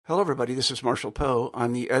Hello, everybody. This is Marshall Poe.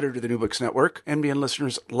 I'm the editor of the New Books Network. NBN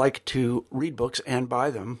listeners like to read books and buy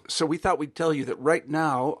them. So we thought we'd tell you that right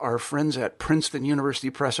now, our friends at Princeton University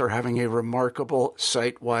Press are having a remarkable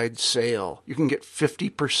site-wide sale. You can get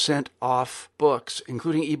 50% off books,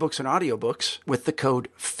 including ebooks and audiobooks, with the code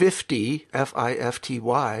 50,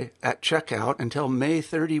 F-I-F-T-Y, at checkout until May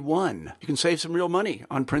 31. You can save some real money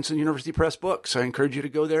on Princeton University Press books. I encourage you to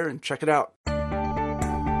go there and check it out.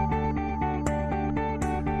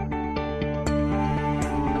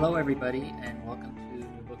 Hello, everybody, and welcome to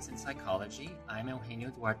New Books in Psychology. I'm Eugenio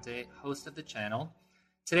Duarte, host of the channel.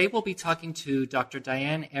 Today, we'll be talking to Dr.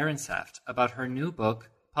 Diane Ehrensaft about her new book,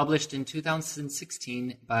 published in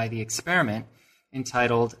 2016 by The Experiment,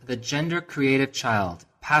 entitled The Gender Creative Child: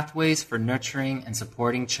 Pathways for Nurturing and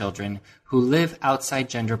Supporting Children Who Live Outside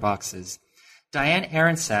Gender Boxes. Diane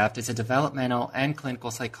Ehrensaft is a developmental and clinical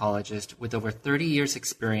psychologist with over 30 years'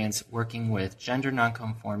 experience working with gender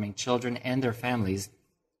nonconforming children and their families.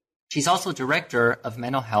 She's also director of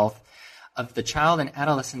mental health of the Child and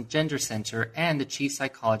Adolescent Gender Center and the chief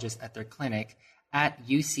psychologist at their clinic at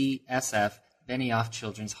UCSF Benioff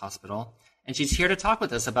Children's Hospital. And she's here to talk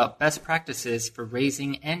with us about best practices for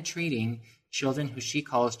raising and treating children who she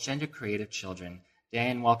calls gender creative children.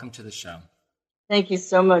 Diane, welcome to the show. Thank you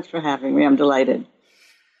so much for having me. I'm delighted.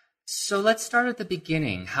 So let's start at the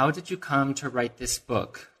beginning. How did you come to write this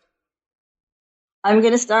book? I'm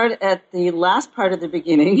going to start at the last part of the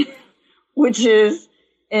beginning, which is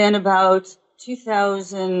in about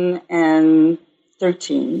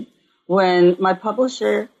 2013, when my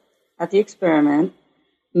publisher at The Experiment,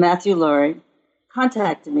 Matthew Laurie,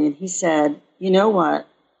 contacted me and he said, you know what?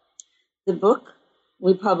 The book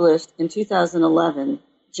we published in 2011,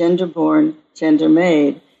 Gender Born, Gender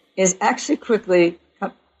Made, is actually quickly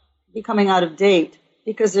becoming out of date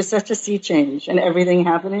because there's such a sea change and everything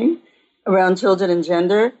happening around children and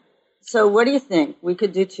gender. So what do you think? We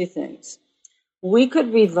could do two things. We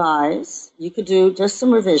could revise. You could do just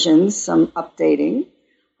some revisions, some updating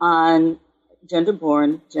on Gender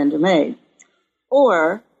Born, Gender Made.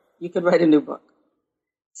 Or you could write a new book.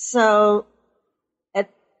 So I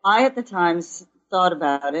at the time thought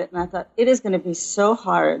about it, and I thought it is going to be so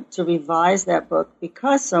hard to revise that book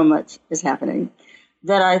because so much is happening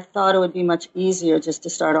that I thought it would be much easier just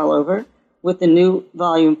to start all over with the new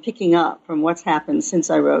volume picking up from what's happened since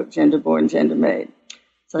I wrote Gender Born, Gender Made.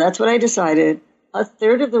 So that's what I decided. A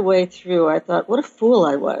third of the way through, I thought, what a fool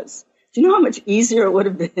I was. Do you know how much easier it would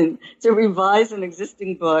have been to revise an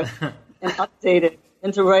existing book and update it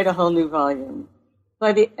and to write a whole new volume?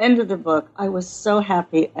 By the end of the book, I was so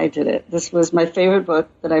happy I did it. This was my favorite book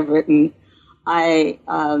that I've written.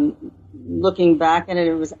 Looking back at it,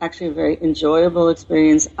 it was actually a very enjoyable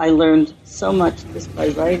experience. I learned so much just by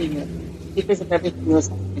writing it because of everything that was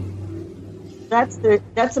happening. That's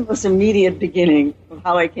the most immediate beginning of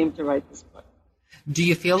how I came to write this book. Do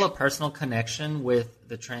you feel a personal connection with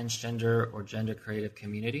the transgender or gender creative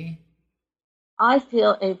community? I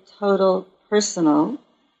feel a total personal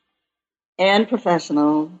and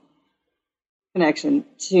professional connection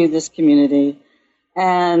to this community.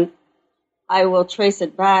 And I will trace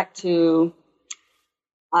it back to,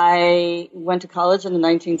 I went to college in the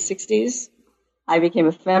 1960s. I became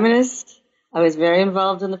a feminist. I was very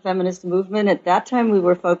involved in the feminist movement. At that time, we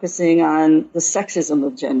were focusing on the sexism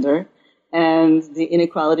of gender and the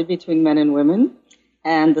inequality between men and women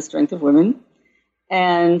and the strength of women.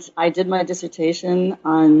 And I did my dissertation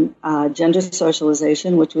on gender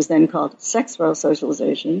socialization, which was then called sex role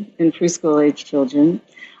socialization in preschool-age children.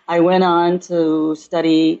 I went on to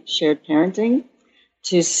study shared parenting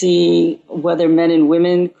to see whether men and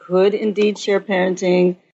women could indeed share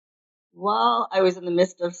parenting. While I was in the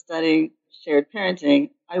midst of studying shared parenting,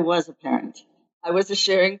 I was a parent. I was a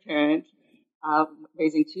sharing parent,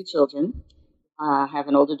 raising two children. I have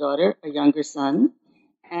an older daughter, a younger son,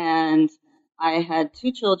 and I had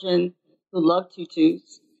two children who loved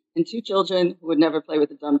tutus and two children who would never play with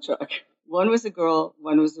a dump truck. One was a girl,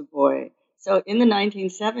 one was a boy. So in the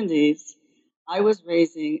 1970s, I was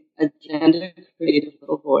raising a gender-creative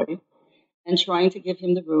little boy and trying to give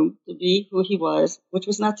him the room to be who he was, which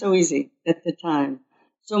was not so easy at the time.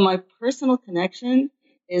 So my personal connection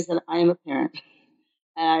is that I am a parent.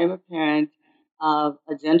 And I am a parent of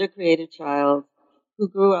a gender-creative child who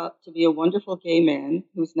grew up to be a wonderful gay man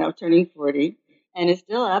who's now turning 40 and is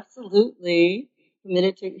still absolutely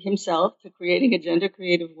committed to himself to creating a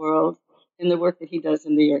gender-creative world in the work that he does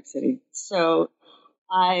in New York City. So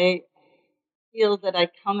I feel that I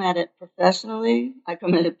come at it professionally, I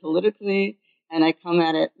come at it politically, and I come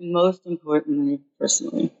at it, most importantly,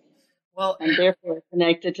 personally. Well, and therefore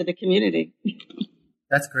connected to the community.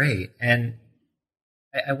 That's great. And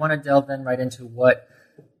I want to delve then right into what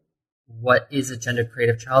is a gender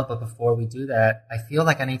creative child. But before we do that, I feel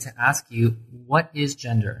like I need to ask you, what is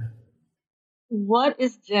gender? What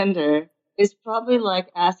is gender is probably like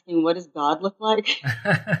asking, what does God look like?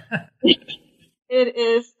 It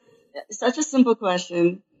is such a simple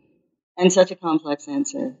question and such a complex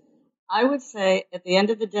answer. I would say at the end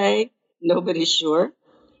of the day, nobody's sure.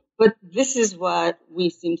 But this is what we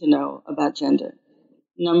seem to know about gender.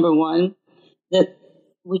 Number one, that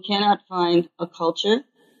we cannot find a culture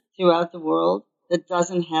throughout the world that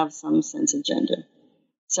doesn't have some sense of gender.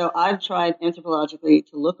 So I've tried anthropologically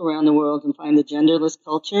to look around the world and find the genderless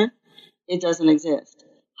culture. It doesn't exist.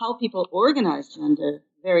 How people organize gender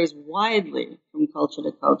varies widely from culture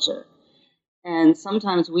to culture. And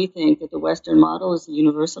sometimes we think that the Western model is the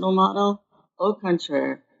universal model. Au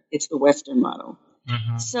contraire, it's the Western model.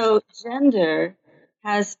 Mm-hmm. So gender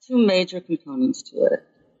has two major components to it.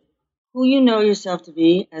 Who you know yourself to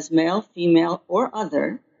be as male, female, or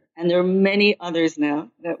other, and there are many others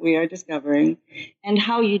now that we are discovering, and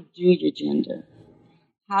how you do your gender,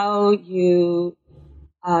 how you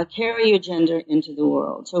carry your gender into the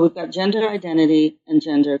world. So we've got gender identity and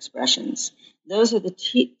gender expressions. Those are the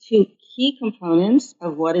two key components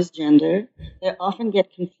of what is gender. They often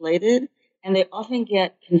get conflated, and they often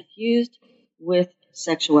get confused with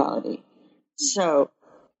sexuality. So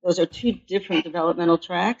those are two different developmental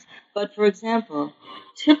tracks. But for example,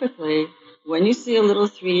 typically when you see a little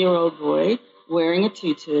 3-year-old boy wearing a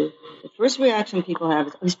tutu, the first reaction people have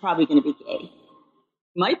is, oh, he's probably going to be gay.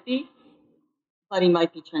 Might be, but he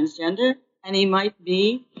might be transgender, and he might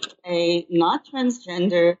be a not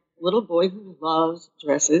transgender little boy who loves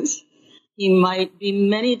dresses. He might be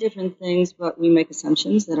many different things, but we make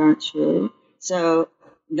assumptions that aren't true. So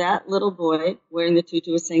that little boy wearing the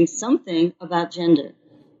tutu is saying something about gender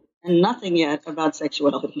and nothing yet about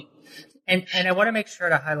sexuality. And I want to make sure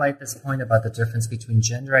to highlight this point about the difference between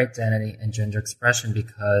gender identity and gender expression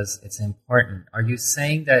because it's important. Are you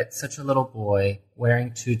saying that such a little boy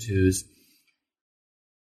wearing tutus,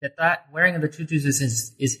 that wearing of the tutus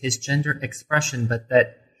is his gender expression, but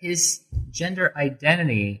that his gender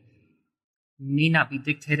identity need not be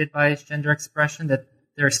dictated by his gender expression, that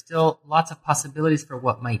there are still lots of possibilities for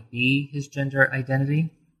what might be his gender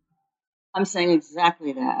identity? I'm saying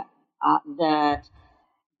exactly that, that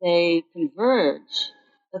they converge,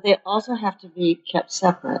 but they also have to be kept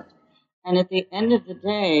separate. And at the end of the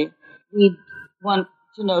day, we want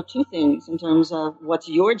to know two things in terms of what's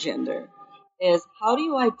your gender, is how do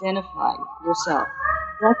you identify yourself?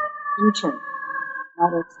 That's internal,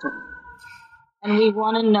 not external. And we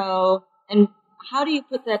want to know, and how do you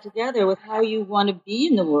put that together with how you want to be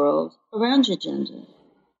in the world around your gender?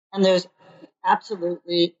 And there's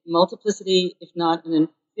absolutely multiplicity, if not an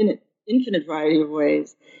infinite variety of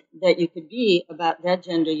ways that you could be about that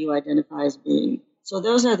gender you identify as being. So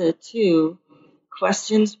those are the two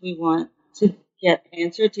questions we want to get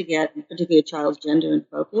answered to get particularly a child's gender in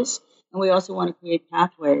focus. And we also want to create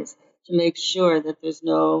pathways to make sure that there's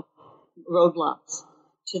no roadblocks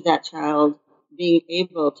to that child being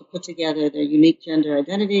able to put together their unique gender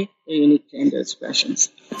identity, their unique gender expressions.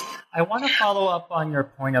 I want to follow up on your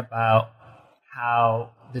point about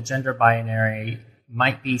how the gender binary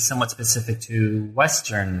might be somewhat specific to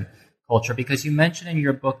Western culture, because you mentioned in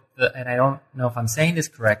your book, and I don't know if I'm saying this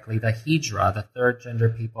correctly, the Hijra, the third gender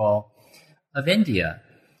people of India.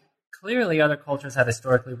 Clearly, other cultures have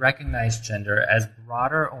historically recognized gender as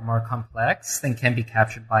broader or more complex than can be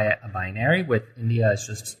captured by a binary, with India as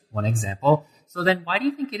just one example. So then why do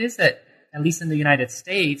you think it is that, at least in the United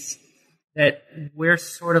States, that we're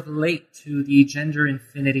sort of late to the gender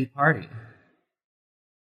infinity party?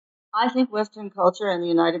 I think Western culture in the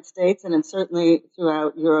United States, and certainly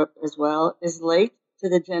throughout Europe as well, is late to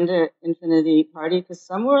the gender infinity party because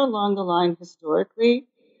somewhere along the line historically,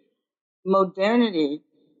 modernity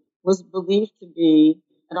was believed to be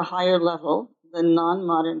at a higher level than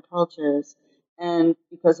non-modern cultures. And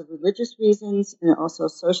because of religious reasons and also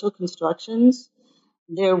social constructions,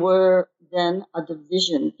 there were then a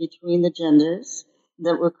division between the genders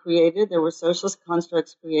that were created. There were social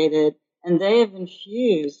constructs created, and they have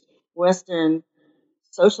infused Western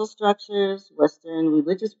social structures, Western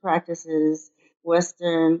religious practices,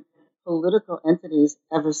 Western political entities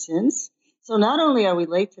ever since. So not only are we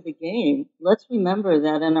late to the game, let's remember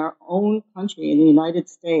that in our own country, in the United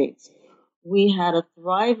States, we had a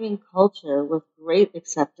thriving culture with great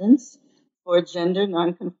acceptance for gender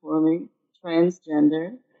nonconforming,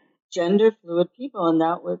 transgender, gender fluid people, and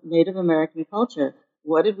that was Native American culture.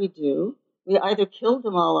 What did we do? We either killed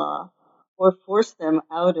them all off or forced them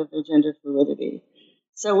out of their gender fluidity.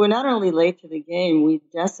 So we're not only late to the game, we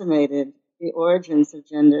decimated the origins of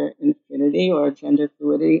gender infinity or gender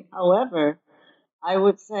fluidity. However, I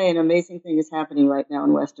would say an amazing thing is happening right now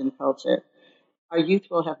in Western culture. Our youth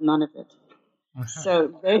will have none of it.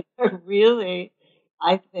 So they are really,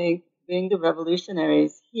 I think, being the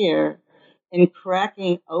revolutionaries here in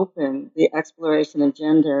cracking open the exploration of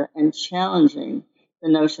gender and challenging the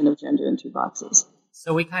notion of gender in two boxes.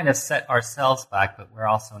 So we kind of set ourselves back, but we're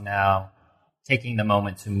also now taking the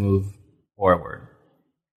moment to move forward.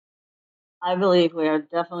 I believe we are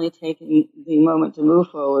definitely taking the moment to move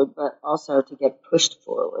forward, but also to get pushed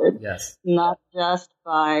forward. Yes. Not just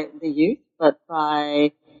by the youth, but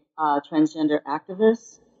by transgender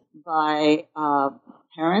activists, by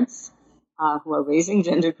parents who are raising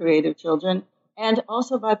gender creative children, and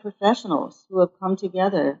also by professionals who have come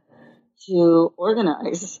together to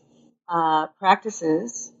organize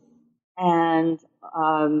practices and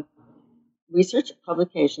research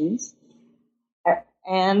publications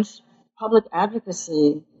and public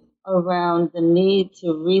advocacy around the need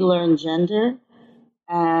to relearn gender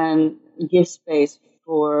and give space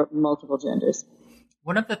for multiple genders.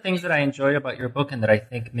 One of the things that I enjoy about your book and that I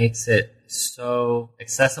think makes it so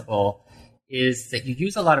accessible is that you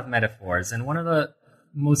use a lot of metaphors. And one of the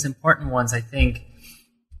most important ones, I think,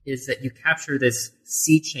 is that you capture this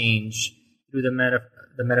sea change through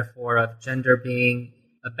the metaphor of gender being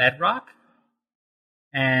a bedrock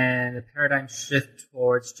and a paradigm shift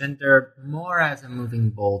towards gender more as a moving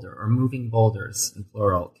boulder or moving boulders in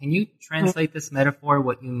plural. Can you translate this metaphor,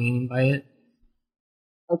 what you mean by it?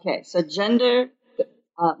 Okay, so gender,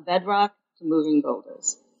 bedrock to moving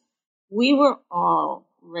boulders. We were all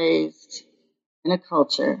raised in a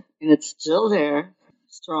culture, and it's still there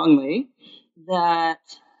strongly, that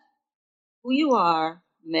who you are,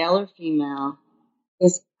 male or female,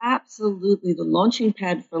 is absolutely the launching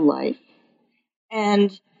pad for life.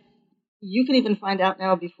 And you can even find out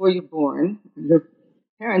now before you're born. Your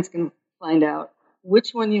parents can find out which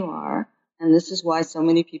one you are. And this is why so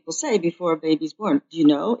many people say before a baby's born, do you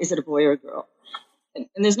know, is it a boy or a girl? And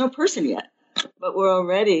there's no person yet, but we're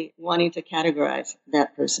already wanting to categorize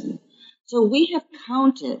that person. So we have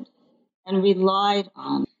counted and relied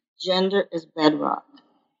on gender as bedrock,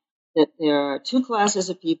 that there are two classes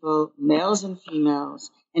of people, males and females,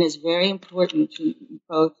 and it's very important to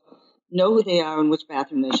both know who they are and which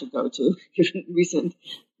bathroom they should go to, given recent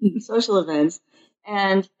social events.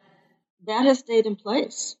 And that has stayed in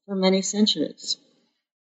place for many centuries.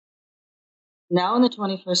 Now in the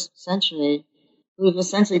 21st century, we've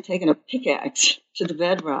essentially taken a pickaxe to the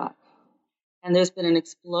bedrock, and there's been an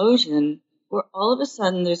explosion where all of a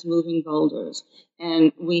sudden there's moving boulders.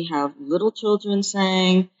 And we have little children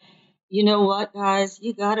saying, you know what, guys,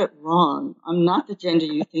 you got it wrong. I'm not the gender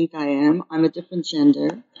you think I am. I'm a different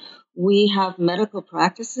gender. We have medical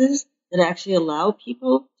practices that actually allow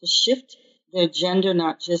people to shift their gender,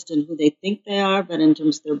 not just in who they think they are, but in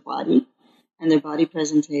terms of their body and their body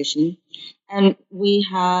presentation. And we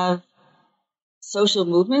have social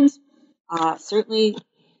movements, certainly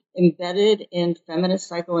embedded in feminist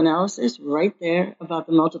psychoanalysis right there about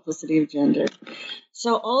the multiplicity of gender.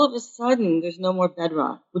 So all of a sudden, there's no more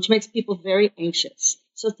bedrock, which makes people very anxious.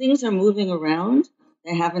 So things are moving around.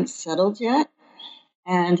 They haven't settled yet.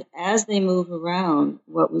 And as they move around,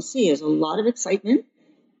 what we see is a lot of excitement,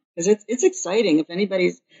 because it's exciting. If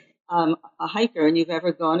anybody's a hiker and you've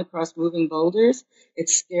ever gone across moving boulders,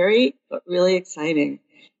 it's scary, but really exciting.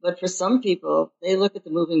 But for some people, they look at the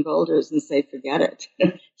moving boulders and say, forget it.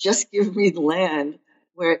 Just give me the land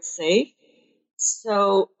where it's safe.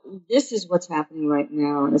 So this is what's happening right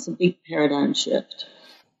now, and it's a big paradigm shift.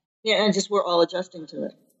 Yeah, and just we're all adjusting to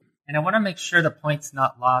it. And I want to make sure the point's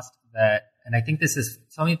not lost that, and I think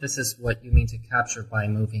tell me if this is what you mean to capture by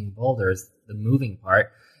moving boulders, the moving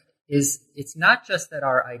part, is it's not just that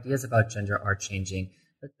our ideas about gender are changing,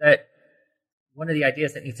 but that one of the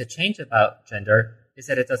ideas that needs to change about gender is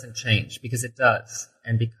that it doesn't change, because it does.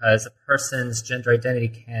 And because a person's gender identity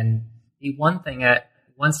can be one thing at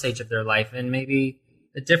one stage of their life and maybe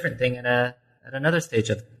a different thing at another stage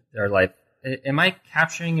of their life. Am I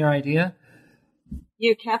capturing your idea?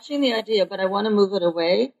 You're capturing the idea, but I want to move it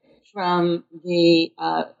away from the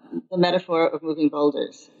metaphor of moving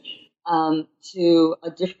boulders to a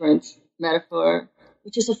different metaphor,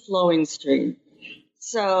 which is a flowing stream.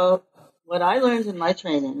 So what I learned in my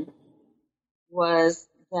training was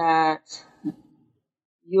that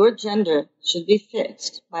your gender should be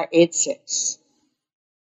fixed by age 6.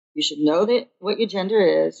 You should know that what your gender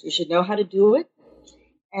is. You should know how to do it.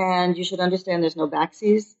 And you should understand there's no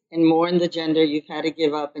backseas and mourn the gender you've had to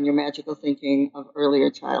give up in your magical thinking of earlier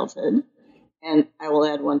childhood. And I will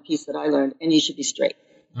add one piece that I learned, and you should be straight.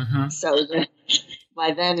 Mm-hmm. So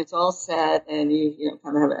by then it's all set and you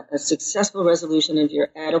kind of have a successful resolution of your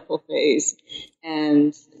Oedipal phase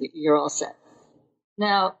and you're all set.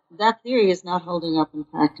 Now, that theory is not holding up in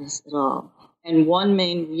practice at all. And one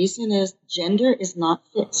main reason is gender is not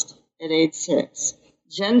fixed at age 6.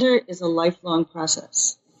 Gender is a lifelong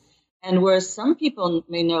process. And whereas some people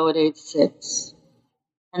may know at age 6,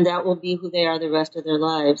 and that will be who they are the rest of their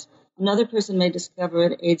lives, another person may discover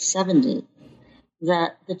at age 70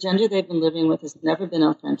 that the gender they've been living with has never been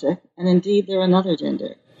authentic, and indeed they're another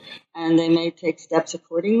gender. And they may take steps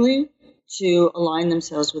accordingly to align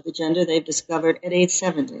themselves with the gender they've discovered at age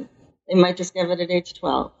 70. They might discover it at age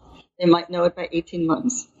 12. They might know it by 18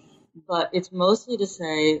 months. But it's mostly to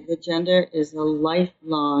say that gender is a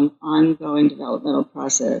lifelong, ongoing developmental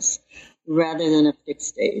process rather than a fixed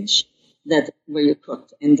stage where you're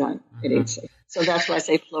cooked and done at age 6. So that's why I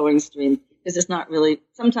say flowing stream, because it's not really,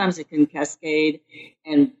 sometimes it can cascade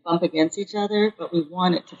and bump against each other, but we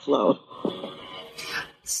want it to flow.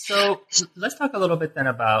 So let's talk a little bit then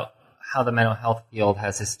about how the mental health field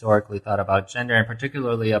has historically thought about gender, and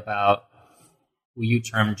particularly about who you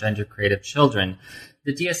term gender creative children.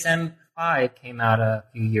 The DSM-5 came out a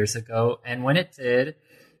few years ago, and when it did,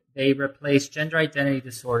 they replaced gender identity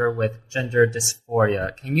disorder with gender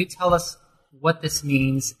dysphoria. Can you tell us what this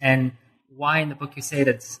means and why in the book you say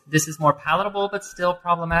that this is more palatable but still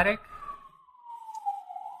problematic?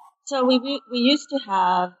 So we used to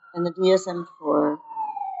have in the DSM-4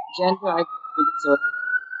 gender identity disorder.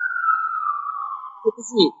 It's a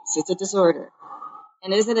disease. It's a disorder.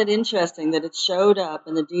 And isn't it interesting that it showed up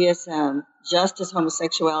in the DSM just as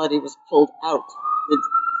homosexuality was pulled out?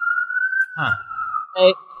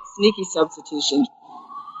 A sneaky substitution.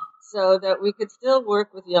 So that we could still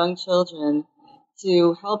work with young children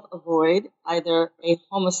to help avoid either a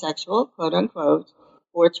homosexual, quote unquote,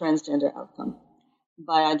 or transgender outcome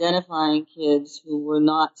by identifying kids who were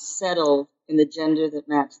not settled in the gender that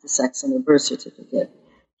matched the sex on their birth certificate,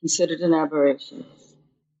 considered an aberration.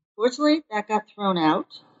 Fortunately, that got thrown out,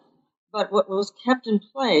 but what was kept in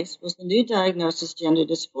place was the new diagnosis, gender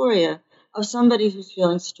dysphoria, of somebody who's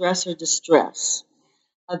feeling stress or distress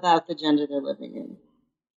about the gender they're living in.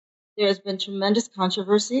 There has been tremendous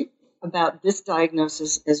controversy about this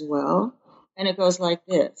diagnosis as well, and it goes like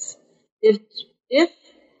this. If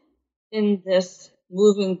in this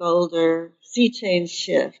moving boulder, sea change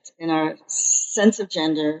shift in our sense of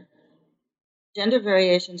gender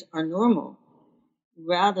variations are normal,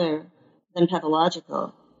 rather than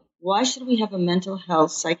pathological, why should we have a mental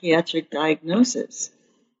health psychiatric diagnosis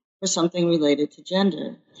for something related to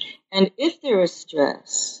gender? And if there is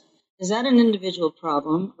stress, is that an individual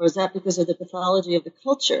problem, or is that because of the pathology of the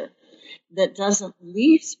culture that doesn't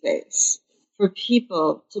leave space for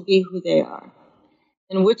people to be who they are?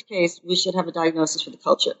 In which case, we should have a diagnosis for the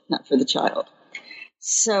culture, not for the child.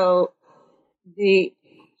 So the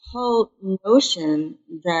whole notion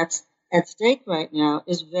that's at stake right now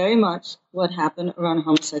is very much what happened around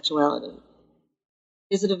homosexuality.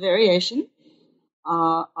 Is it a variation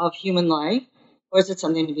of human life, or is it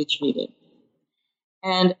something to be treated?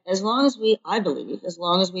 And as long as I believe, as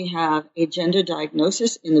long as we have a gender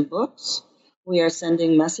diagnosis in the books, we are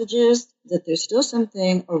sending messages that there's still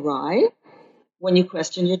something awry when you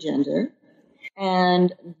question your gender,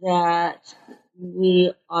 and that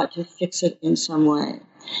we ought to fix it in some way.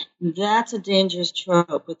 That's a dangerous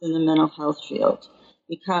trope within the mental health field,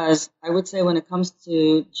 because I would say when it comes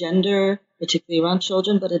to gender, particularly around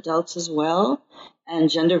children, but adults as well, and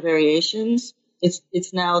gender variations,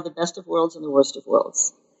 it's now the best of worlds and the worst of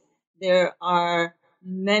worlds. There are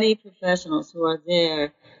many professionals who are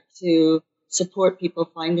there to support people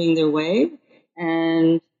finding their way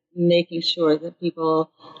and making sure that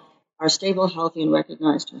people are stable, healthy, and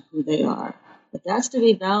recognized for who they are. But that's to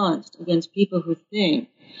be balanced against people who think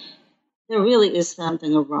there really is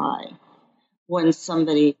something awry when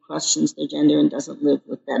somebody questions their gender and doesn't live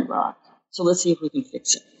with bedrock. So let's see if we can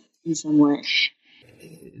fix it in some way.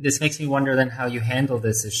 This makes me wonder then how you handle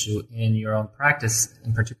this issue in your own practice.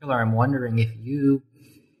 In particular, I'm wondering if you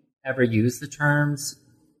ever use the terms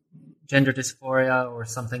gender dysphoria or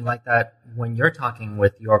something like that when you're talking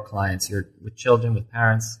with your clients, with children, with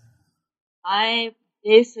parents. I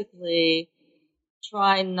basically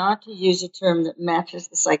try not to use a term that matches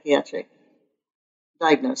the psychiatric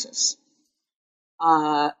diagnosis.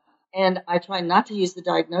 And I try not to use the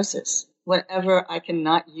diagnosis whenever I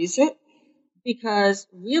cannot use it, because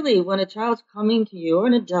really when a child's coming to you, or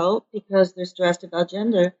an adult, because they're stressed about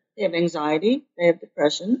gender, they have anxiety, they have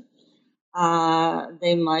depression,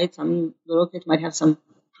 some little kids might have some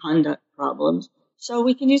conduct problems. So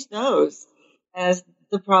we can use those as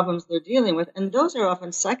the problems they're dealing with. And those are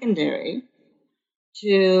often secondary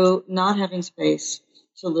to not having space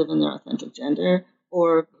to live in their authentic gender,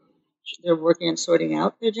 or they're working on sorting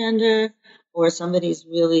out their gender, or somebody's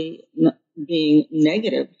really being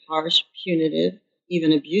negative, harsh, punitive,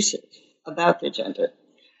 even abusive about their gender.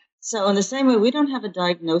 So in the same way, we don't have a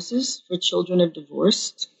diagnosis for children of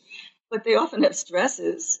divorce, but they often have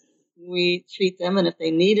stresses. We treat them, and if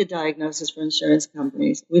they need a diagnosis for insurance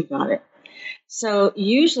companies, we've got it. So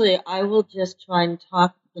usually I will just try and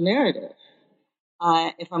talk the narrative.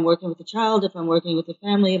 If I'm working with a child, if I'm working with a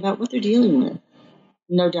family, about what they're dealing with.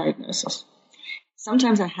 No diagnosis.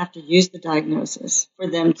 Sometimes I have to use the diagnosis for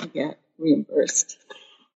them to get reimbursed.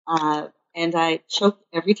 And I choke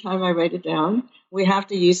every time I write it down. We have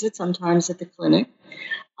to use it sometimes at the clinic.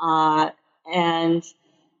 And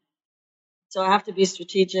so I have to be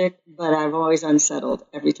strategic, but I'm always unsettled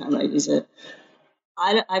every time I use it.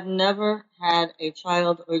 I've never had a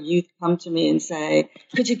child or youth come to me and say,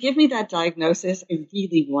 could you give me that diagnosis? I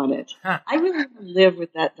really want it. I really want to live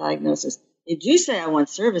with that diagnosis. They do say I want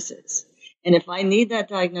services. And if I need that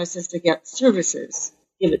diagnosis to get services,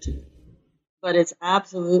 give it to me. But it's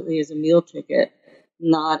absolutely as a meal ticket,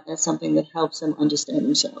 not as something that helps them understand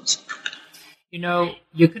themselves. You know,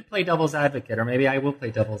 you could play devil's advocate, or maybe I will play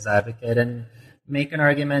devil's advocate and make an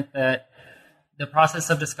argument that the process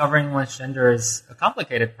of discovering one's gender is a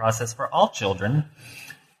complicated process for all children,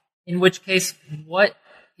 in which case, what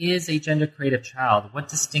is a gender-creative child? What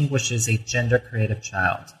distinguishes a gender-creative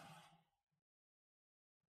child?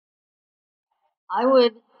 I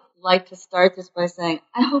would like to start this by saying,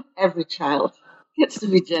 I hope every child gets to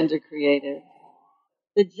be gender-creative.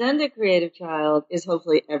 The gender-creative child is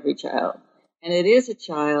hopefully every child, and it is a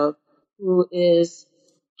child who is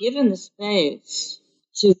given the space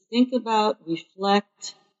to think about,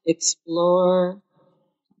 reflect, explore,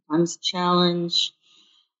 sometimes challenge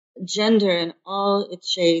gender in all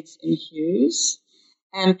its shades and hues,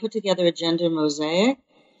 and put together a gender mosaic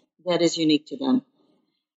that is unique to them.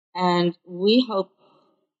 And we hope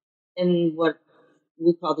in what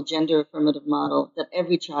we call the gender affirmative model that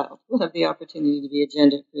every child will have the opportunity to be a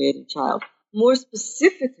gender creative child. More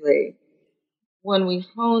specifically, when we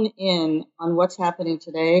hone in on what's happening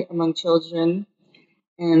today among children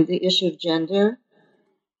and the issue of gender,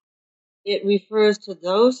 it refers to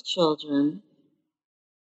those children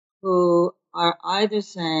who are either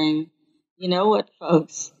saying, you know what,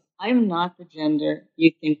 folks, I'm not the gender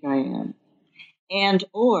you think I am. And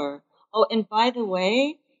or, oh, and by the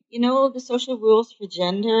way, you know the social rules for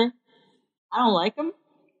gender, I don't like them,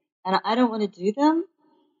 and I don't want to do them.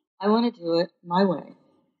 I want to do it my way.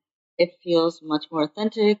 It feels much more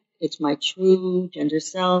authentic. It's my true gender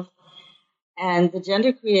self. And the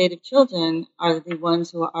gender creative children are the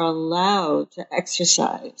ones who are allowed to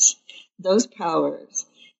exercise those powers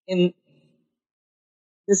in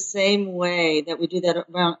the same way that we do that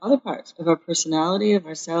around other parts of our personality, of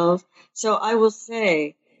ourselves. So I will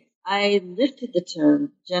say, I lifted the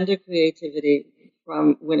term gender creativity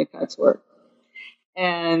from Winnicott's work.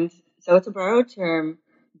 And so it's a borrowed term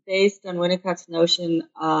based on Winnicott's notion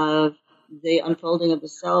of the unfolding of the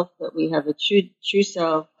self, that we have a true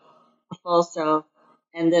self, a false self,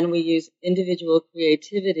 and then we use individual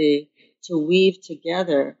creativity to weave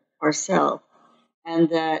together ourself. And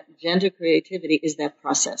that gender creativity is that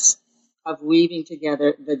process of weaving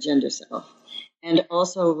together the gender self. And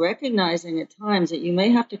also recognizing at times that you may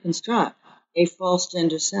have to construct a false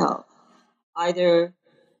gender self, either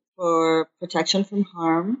for protection from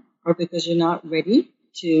harm or because you're not ready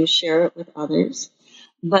to share it with others,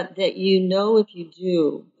 but that you know if you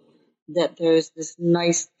do that there's this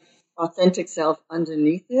nice authentic self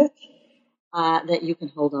underneath it that you can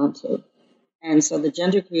hold on to. And so the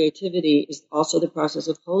gender creativity is also the process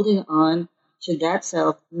of holding on to that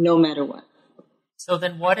self no matter what. So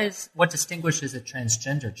then what distinguishes a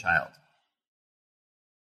transgender child?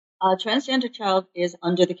 A transgender child is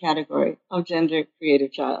under the category of gender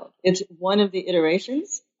creative child. It's one of the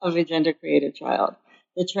iterations of a gender creative child.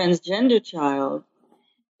 The transgender child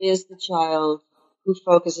is the child who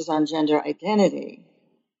focuses on gender identity.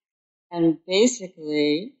 And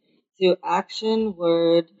basically, through action,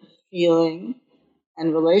 word, feeling,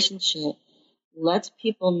 and relationship, lets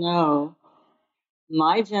people know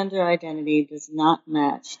my gender identity does not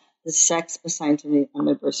match the sex assigned to me on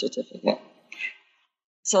my birth certificate.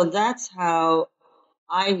 So that's how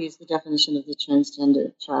I use the definition of the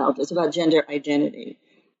transgender child. It's about gender identity.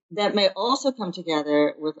 That may also come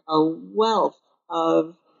together with a wealth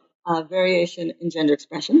of variation in gender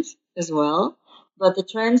expressions as well. But the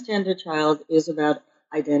transgender child is about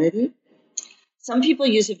identity. Some people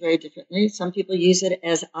use it very differently. Some people use it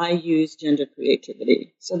as I use gender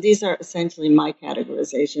creativity. So these are essentially my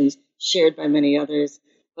categorizations, shared by many others.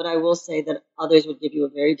 But I will say that others would give you a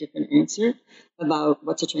very different answer about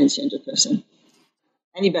what's a transgender person.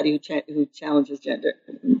 Anybody who challenges gender.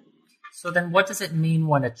 So then what does it mean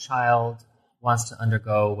when a child wants to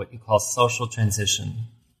undergo what you call social transition?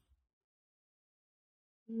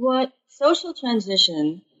 What social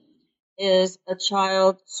transition is a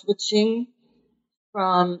child switching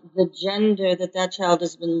from the gender that child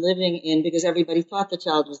has been living in because everybody thought the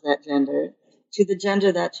child was that gender to the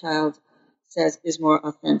gender that child says is more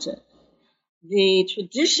authentic. The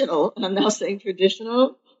traditional, and I'm now saying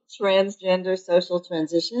traditional, transgender social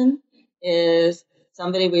transition is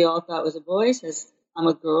somebody we all thought was a boy says, I'm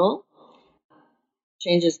a girl,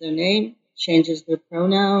 changes their name, changes their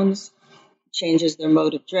pronouns, changes their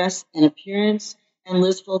mode of dress and appearance, and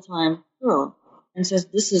lives full-time girl, and says,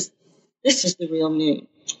 this is the real me.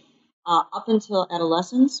 Up until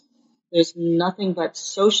adolescence, there's nothing but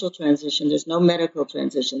social transition. There's no medical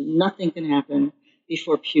transition. Nothing can happen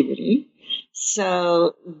before puberty.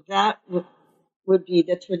 So that would be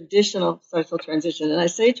the traditional social transition. And I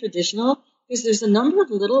say traditional because there's a number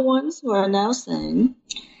of little ones who are now saying,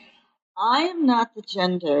 I am not the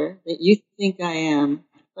gender that you think I am,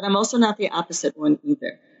 but I'm also not the opposite one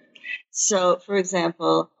either. So, for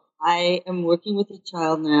example, I am working with a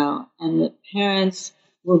child now, and the parents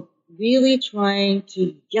were really trying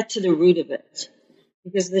to get to the root of it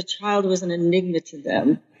because the child was an enigma to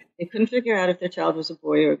them. They couldn't figure out if their child was a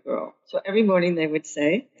boy or a girl. So every morning they would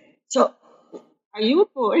say, so are you a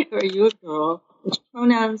boy or are you a girl? Which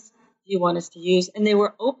pronouns do you want us to use? And they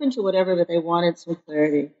were open to whatever, but they wanted some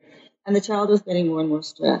clarity. And the child was getting more and more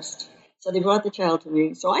stressed. So they brought the child to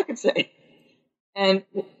me so I could say. And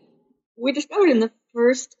we discovered in the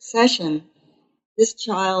first session, this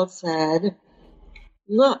child said,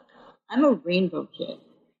 look, I'm a rainbow kid.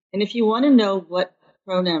 And if you want to know what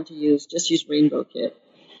pronoun to use, just use rainbow kid.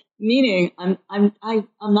 Meaning, I'm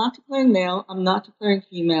not declaring male, I'm not declaring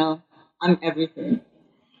female, I'm everything.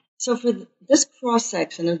 So for this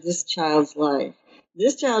cross-section of this child's life,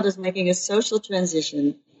 this child is making a social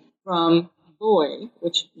transition from boy,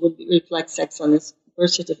 which would reflect sex on this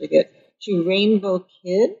birth certificate, to rainbow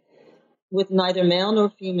kid with neither male nor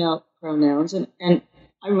female pronouns, and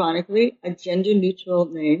ironically, a gender-neutral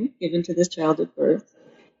name given to this child at birth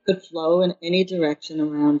could flow in any direction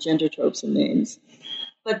around gender tropes and names.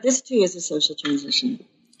 But this, too, is a social transition.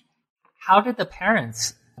 How did the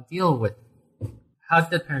parents deal with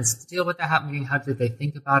that happening? How did they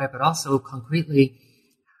think about it? But also, concretely,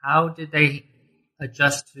 how did they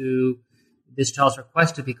adjust to this child's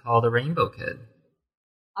request to be called a rainbow kid?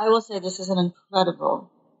 I will say this is an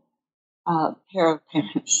incredible pair of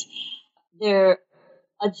parents. They're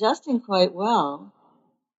adjusting quite well,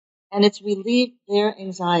 and it's relieved their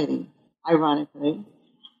anxiety, ironically,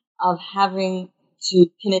 of having to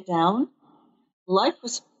pin it down. Life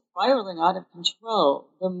was spiraling out of control.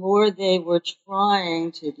 The more they were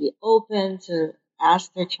trying to be open to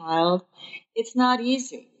ask their child, it's not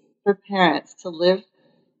easy for parents to live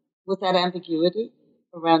with that ambiguity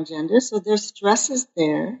around gender. So their stress is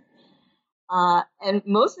there. And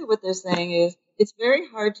mostly what they're saying is, it's very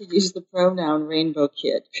hard to use the pronoun rainbow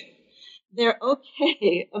kid. They're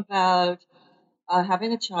okay about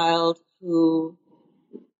having a child who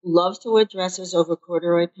loves to wear dresses over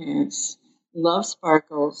corduroy pants, loves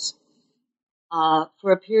sparkles,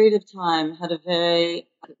 for a period of time had a very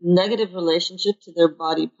negative relationship to their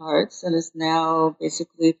body parts and is now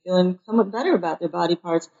basically feeling somewhat better about their body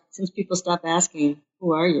parts since people stopped asking,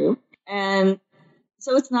 who are you? And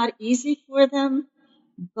so it's not easy for them,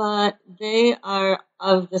 but they are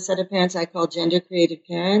of the set of parents I call gender creative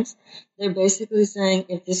parents. They're basically saying,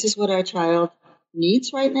 if this is what our child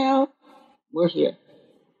needs right now, we're here.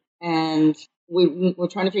 And we're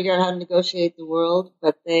trying to figure out how to negotiate the world,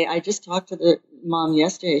 but I just talked to the mom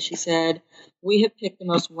yesterday. She said, we have picked the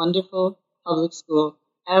most wonderful public school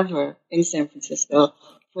ever in San Francisco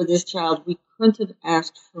for this child. We couldn't have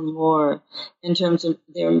asked for more in terms of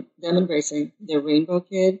them embracing their rainbow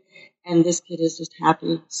kid. And this kid is just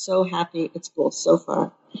happy, so happy at school so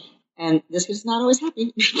far. And this kid's not always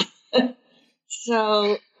happy.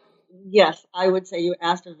 So, yes, I would say you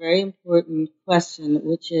asked a very important question,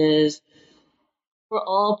 which is for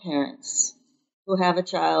all parents who have a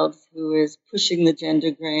child who is pushing the gender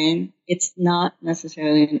grain, it's not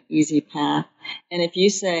necessarily an easy path. And if you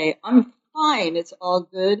say, I'm fine, it's all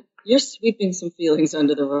good, you're sweeping some feelings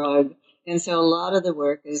under the rug. And so a lot of the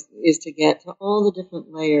work is to get to all the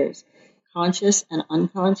different layers, conscious and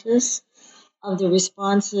unconscious, of the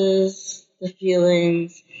responses, the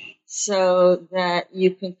feelings, so that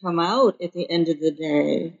you can come out at the end of the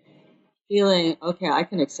day feeling, okay, I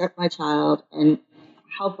can accept my child and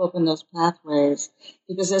help open those pathways.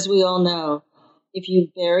 Because as we all know, if you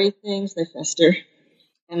bury things, they fester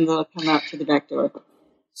and they'll come out to the back door.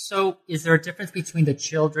 So is there a difference between the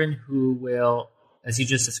children who will, as you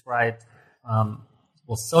just described,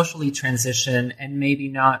 will socially transition and maybe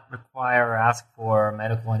not require or ask for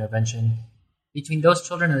medical intervention, between those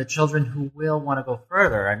children and the children who will want to go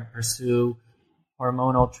further and pursue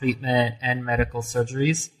hormonal treatment and medical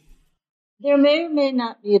surgeries? There may or may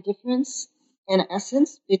not be a difference in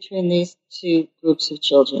essence between these two groups of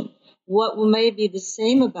children. What may be the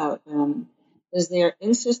same about them is they are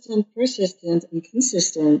insistent, persistent, and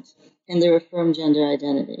consistent in their affirmed gender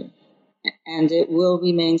identity, and it will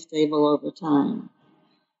remain stable over time.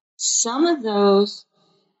 Some of those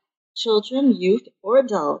children, youth, or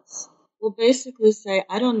adults will basically say,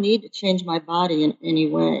 I don't need to change my body in any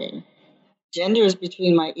way. Gender is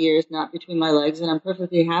between my ears, not between my legs, and I'm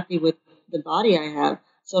perfectly happy with the body I have.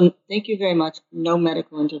 So thank you very much. No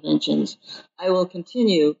medical interventions. I will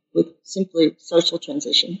continue with simply social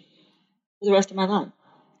transition for the rest of my life.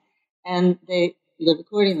 And they live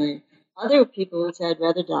accordingly. Other people would say, I'd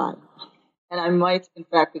rather die. And I might, in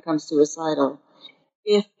fact, become suicidal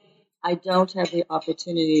if I don't have the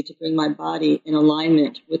opportunity to bring my body in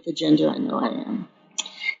alignment with the gender I know I am.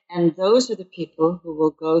 And those are the people who will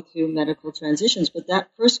go through medical transitions. But that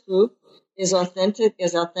first group is authentically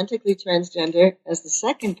transgender as the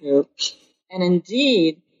second group. And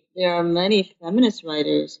indeed, there are many feminist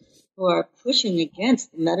writers who are pushing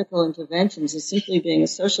against the medical interventions as simply being a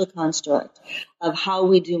social construct of how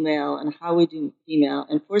we do male and how we do female,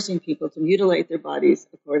 and forcing people to mutilate their bodies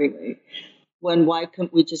accordingly. Why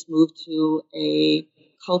couldn't we just move to a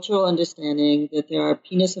cultural understanding that there are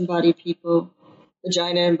penis-embodied people,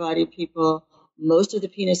 vagina-embodied people? Most of the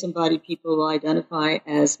penis-embodied people will identify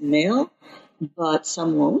as male, but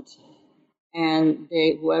some won't, and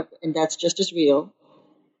that's just as real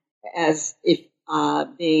as if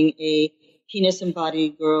being a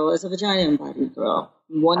penis-embodied girl as a vagina-embodied girl.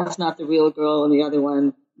 One is not the real girl, and the other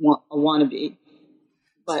one a wannabe.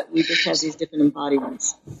 But we just have these different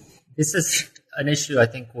embodiments. This is an issue, I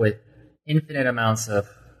think, with infinite amounts of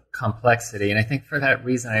complexity. And I think for that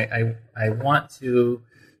reason, I want to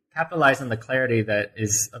capitalize on the clarity that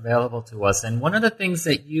is available to us. And one of the things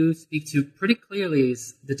that you speak to pretty clearly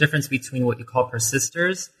is the difference between what you call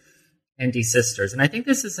persisters and desisters. And I think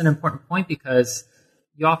this is an important point because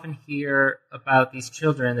you often hear about these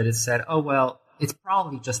children that is said, oh, well, it's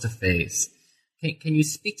probably just a phase. Can you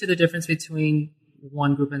speak to the difference between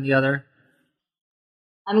one group and the other?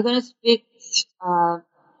 I'm going to speak to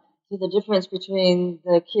the difference between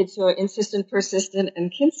the kids who are insistent, persistent,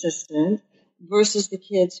 and consistent versus the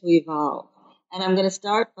kids who evolve. And I'm going to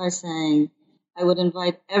start by saying I would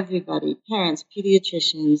invite everybody, parents,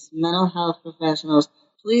 pediatricians, mental health professionals,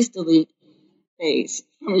 please delete phase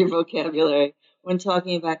from your vocabulary when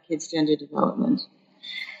talking about kids' gender development.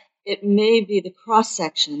 It may be the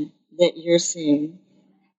cross-section that you're seeing,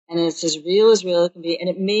 and it's as real it can be, and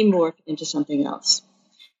it may morph into something else.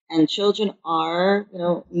 And children are,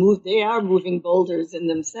 they are moving boulders in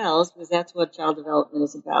themselves because that's what child development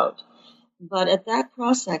is about. But at that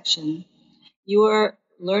cross-section, you are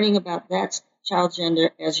learning about that child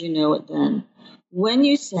gender as you know it then. When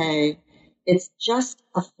you say it's just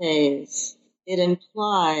a phase, it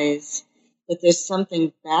implies that there's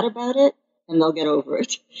something bad about it and they'll get over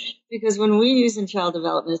it. Because when we use in child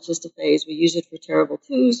development, it's just a phase. We use it for terrible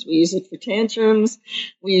twos, we use it for tantrums,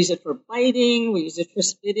 we use it for biting, we use it for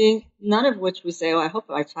spitting, none of which we say, I hope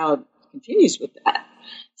my child continues with that.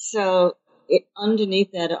 So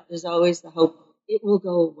underneath that is always the hope it will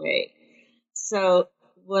go away. So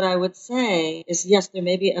what I would say is, yes, there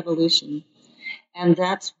may be evolution. And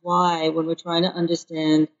that's why when we're trying to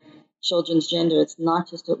understand children's gender, it's not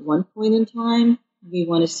just at one point in time. We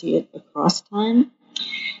want to see it across time.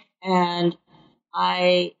 And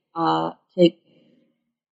I take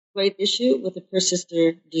great issue with the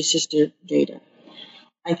persister-desister data.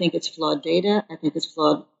 I think it's flawed data. I think it's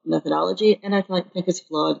flawed methodology. And I think it's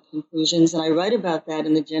flawed conclusions. And I write about that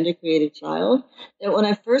in The Gender Creative Child, that when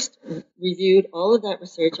I first reviewed all of that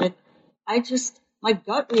research, my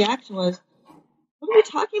gut reaction was, what are we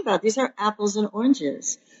talking about? These are apples and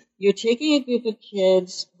oranges. You're taking a group of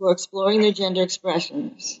kids who are exploring their gender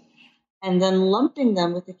expressions and then lumping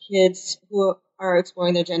them with the kids who are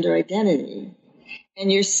exploring their gender identity.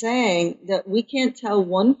 And you're saying that we can't tell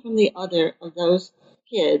one from the other of those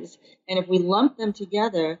kids, and if we lump them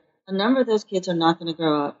together, a number of those kids are not going to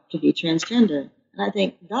grow up to be transgender. And I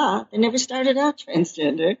think, they never started out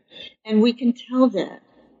transgender. And we can tell that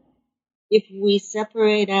if we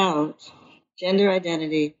separate out gender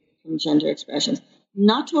identity from gender expressions.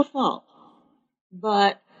 Not to a fault.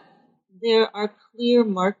 but there are clear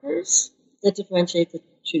markers that differentiate the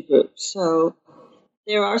two groups. So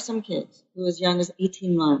there are some kids who, as young as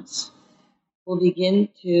 18 months, will begin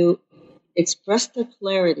to express their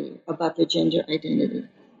clarity about their gender identity.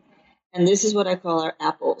 And this is what I call our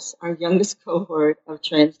apples, our youngest cohort of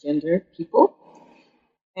transgender people.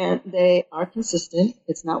 And they are consistent.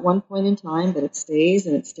 It's not one point in time, but it stays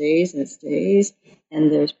and it stays and it stays.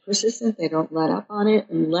 And they're persistent. They don't let up on it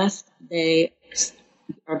unless they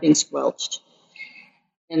are being squelched.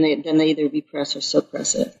 And then they either repress or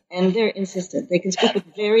suppress it. And they're insistent. They can speak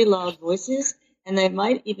with very loud voices, and they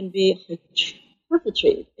might even be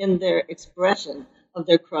perpetrate in their expression of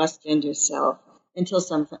their cross-gender self until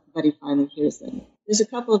somebody finally hears them. There's a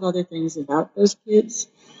couple of other things about those kids.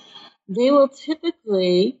 They will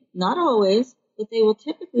typically, not always, but they will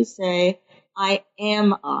typically say, I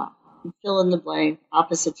am fill in the blank,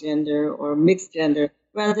 opposite gender or mixed gender,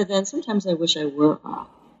 rather than sometimes I wish I were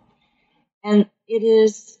And it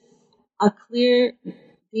is a clear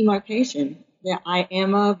demarcation that I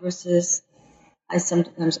am versus I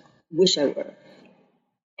sometimes wish I were.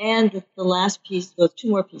 And the last piece, those two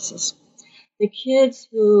more pieces. The kids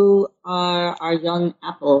who are our young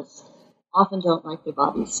apples often don't like their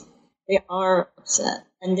bodies. They are upset,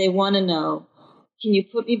 and they want to know, can you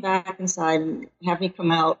put me back inside and have me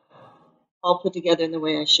come out all put together in the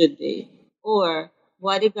way I should be? Or,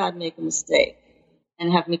 why did God make a mistake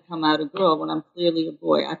and have me come out a girl when I'm clearly a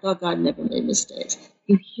boy? I thought God never made mistakes.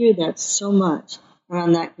 You hear that so much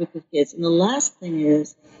around that group of kids. And the last thing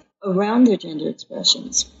is, around their gender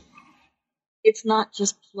expressions, it's not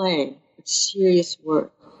just play, it's serious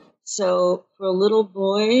work. So for a little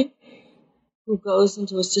boy who goes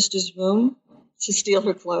into a sister's room to steal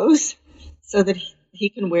her clothes so that he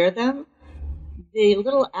can wear them, the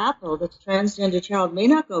little apple, the transgender child, may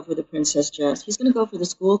not go for the princess dress. He's going to go for the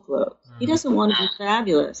school clothes. He doesn't want to be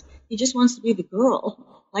fabulous. He just wants to be the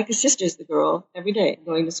girl, like his sister's the girl, every day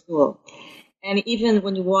going to school. And even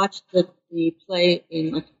when you watch the play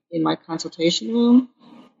in my consultation room,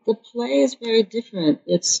 the play is very different.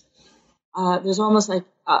 It's there's almost like,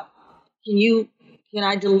 can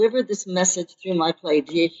I deliver this message through my play?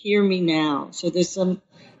 Do you hear me now? So there's some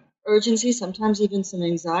urgency, sometimes even some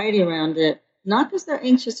anxiety around it. Not because they're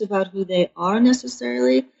anxious about who they are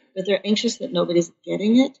necessarily, but they're anxious that nobody's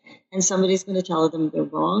getting it and somebody's going to tell them they're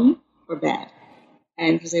wrong or bad.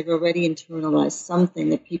 And because they've already internalized something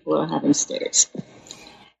that people are having stares.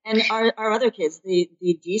 And our other kids, the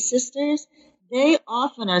D sisters, they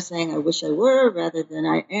often are saying, I wish I were, rather than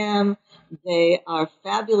I am. They are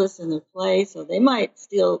fabulous in their play, so they might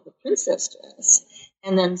steal the princess dress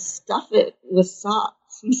and then stuff it with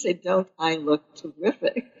socks and say, don't I look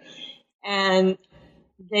terrific? And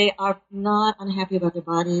they are not unhappy about their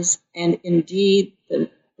bodies. And indeed, the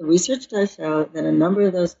research does show that a number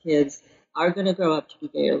of those kids are going to grow up to be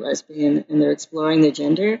gay or lesbian, and they're exploring their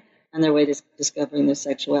gender on their way to discovering their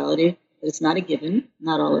sexuality. But it's not a given.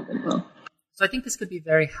 Not all of them will. So I think this could be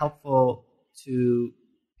very helpful to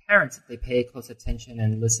parents if they pay close attention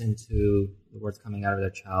and listen to the words coming out of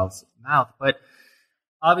their child's mouth. But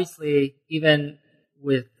obviously, even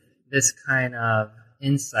with this kind of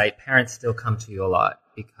insight, parents still come to you a lot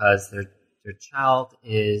because their child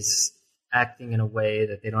is acting in a way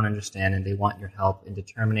that they don't understand, and they want your help in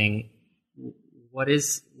determining what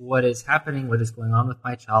is happening, what is going on with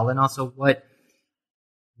my child, and also what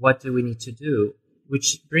do we need to do.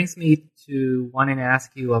 Which brings me to wanting to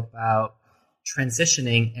ask you about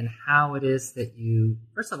transitioning and how it is that you,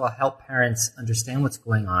 first of all, help parents understand what's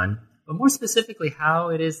going on, but more specifically, how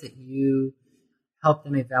it is that you help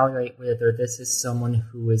them evaluate whether this is someone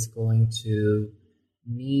who is going to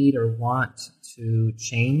need or want to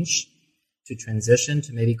change, to transition,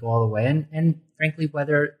 to maybe go all the way, and frankly,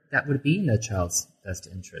 whether that would be in the child's best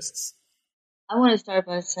interests. I want to start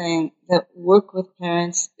by saying that work with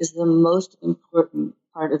parents is the most important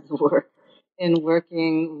part of the work in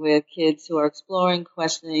working with kids who are exploring,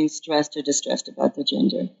 questioning, stressed or distressed about their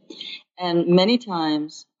gender. And many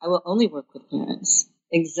times, I will only work with parents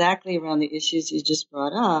exactly around the issues you just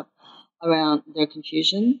brought up, around their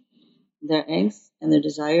confusion, their angst, and their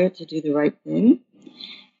desire to do the right thing.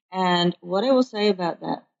 And what I will say about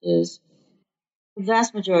that is the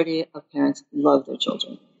vast majority of parents love their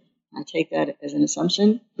children. I take that as an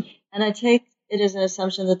assumption, and I take it as an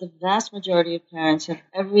assumption that the vast majority of parents have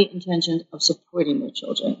every intention of supporting their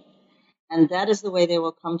children. And that is the way they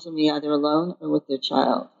will come to me, either alone or with their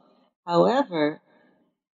child. However,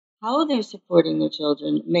 how they're supporting their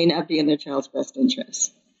children may not be in their child's best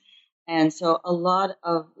interest. And so a lot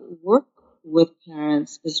of work with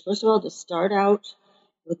parents is, first of all, to start out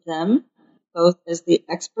with them both as the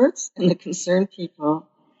experts and the concerned people,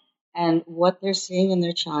 and what they're seeing in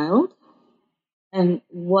their child and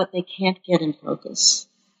what they can't get in focus.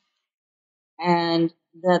 And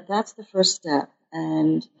that's the first step.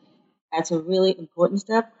 And that's a really important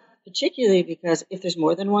step, particularly because if there's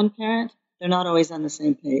more than one parent, they're not always on the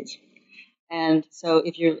same page. And so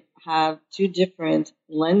if you have two different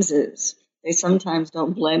lenses, they sometimes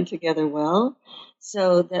don't blend together well.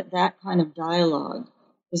 So that kind of dialogue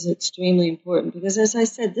is extremely important because, as I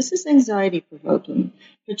said, this is anxiety provoking,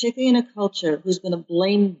 particularly in a culture who's going to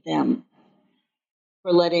blame them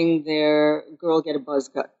for letting their girl get a buzz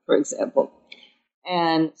cut, for example.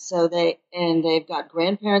 And so they've got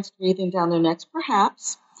grandparents breathing down their necks,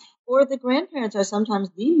 perhaps, or the grandparents are sometimes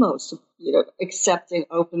the most, accepting,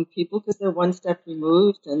 open people because they're one step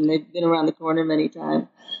removed and they've been around the corner many times.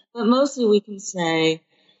 But mostly we can say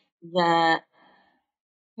that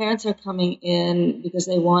parents are coming in because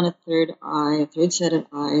they want a third set of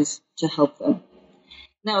eyes to help them.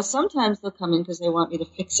 Now, sometimes they'll come in because they want me to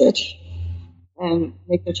fix it and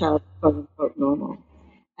make their child, quote unquote, normal.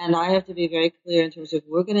 And I have to be very clear in terms of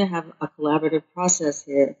we're going to have a collaborative process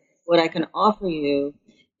here. What I can offer you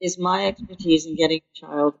is my expertise in getting a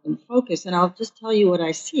child in focus, and I'll just tell you what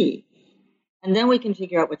I see. And then we can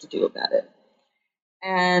figure out what to do about it.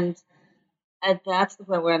 And that's the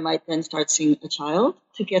point where I might then start seeing a child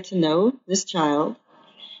to get to know this child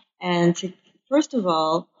and to, first of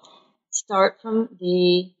all, start from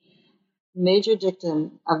the major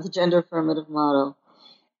dictum of the gender affirmative model.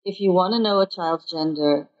 If you want to know a child's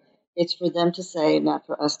gender, it's for them to say, not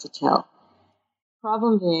for us to tell.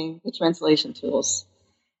 Problem being the translation tools.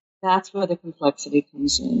 That's where the complexity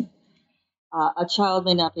comes in. A child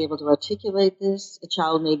may not be able to articulate this. A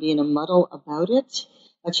child may be in a muddle about it.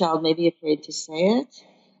 A child may be afraid to say it.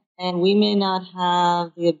 And we may not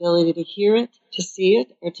have the ability to hear it, to see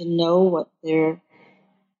it, or to know what they're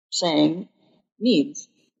saying means,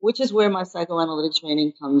 which is where my psychoanalytic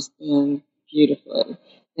training comes in beautifully,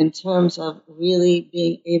 in terms of really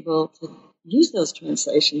being able to use those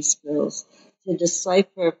translation skills to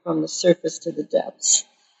decipher from the surface to the depths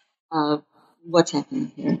of what's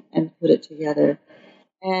happening here and put it together.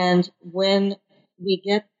 And when we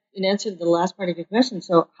get an answer to the last part of your question,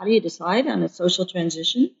 so how do you decide on a social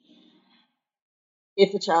transition?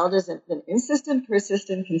 If the child has been insistent,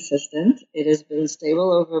 persistent, consistent, it has been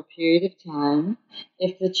stable over a period of time.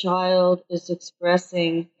 If the child is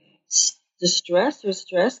expressing distress or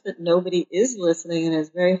stress that nobody is listening and it's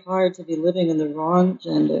very hard to be living in the wrong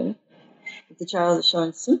gender, if the child is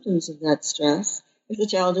showing symptoms of that stress, if the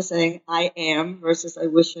child is saying, I am versus I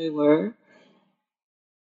wish I were,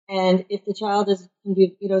 and if the child is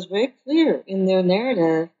very clear in their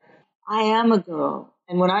narrative, I am a girl,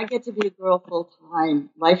 and when I get to be a girl full time,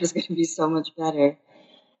 life is going to be so much better.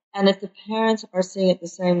 And if the parents are seeing it the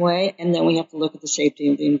same way, and then we have to look at the safety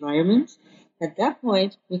of the environment, at that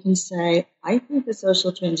point we can say, I think the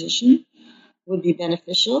social transition would be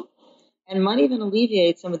beneficial and might even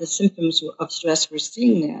alleviate some of the symptoms of stress we're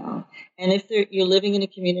seeing now. And if you're living in a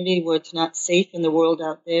community where it's not safe in the world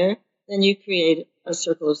out there, then you create a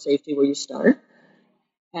circle of safety where you start.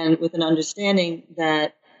 And with an understanding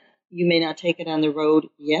that you may not take it on the road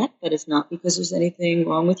yet, but it's not because there's anything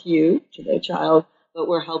wrong with you to their child, but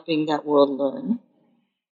we're helping that world learn.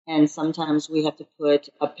 And sometimes we have to put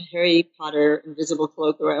a Harry Potter invisible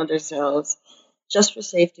cloak around ourselves just for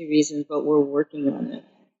safety reasons, but we're working on it.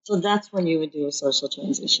 So that's when you would do a social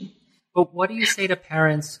transition. But what do you say to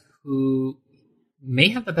parents who may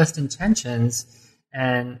have the best intentions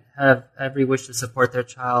and have every wish to support their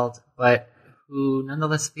child, but who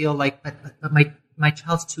nonetheless feel like, but my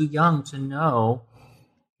child's too young to know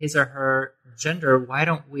his or her gender. Why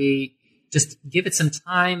don't we just give it some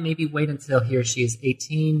time, maybe wait until he or she is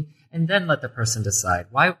 18, and then let the person decide?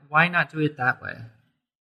 Why not do it that way?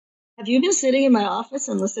 Have you been sitting in my office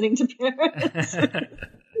and listening to parents?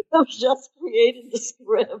 I've just created the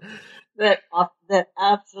script that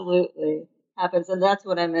absolutely happens. And that's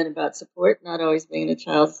what I meant about support, not always being in a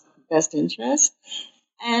child's best interest.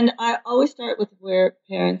 And I always start with where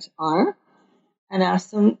parents are and ask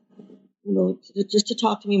them, just to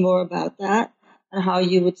talk to me more about that and how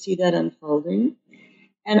you would see that unfolding.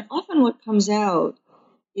 And often what comes out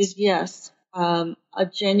is, yes, a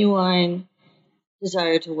genuine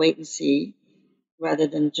desire to wait and see rather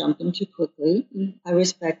than jump in too quickly. I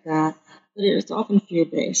respect that, but it's often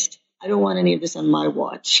fear-based. I don't want any of this on my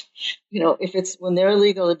watch. If it's when they're a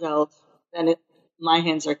legal adult, then my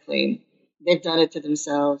hands are clean. They've done it to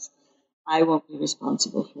themselves. I won't be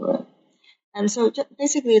responsible for it. And so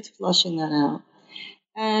basically it's flushing that out.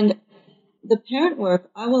 And the parent work,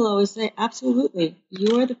 I will always say, absolutely,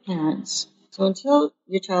 you are the parents. So until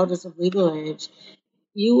your child is of legal age,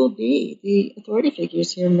 you will be the authority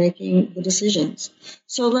figures here making the decisions.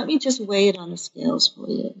 So let me just weigh it on the scales for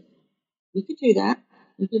you. You could do that.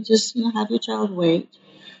 You could just, have your child wait.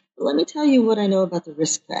 But let me tell you what I know about the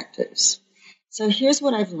risk factors. So here's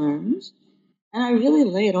what I've learned, and I really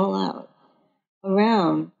lay it all out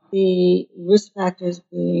around the risk factors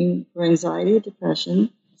being for anxiety,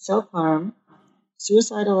 depression, self-harm,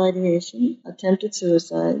 suicidal ideation, attempted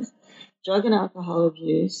suicide, drug and alcohol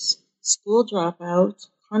abuse, school dropout,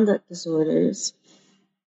 conduct disorders.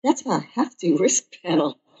 That's a hefty risk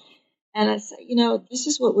panel. And I say, this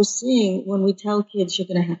is what we're seeing when we tell kids you're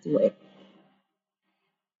going to have to wait.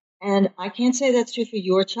 And I can't say that's true for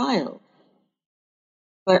your child,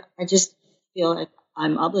 but I just feel like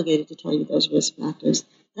I'm obligated to tell you those risk factors.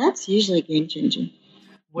 That's usually game changing.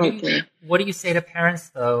 What do you say to parents,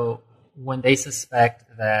 though, when they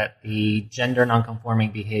suspect that the gender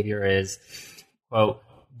nonconforming behavior is, quote,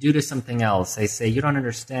 due to something else? They say, you don't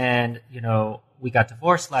understand, we got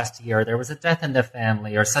divorced last year, there was a death in the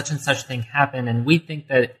family, or such and such thing happened, and we think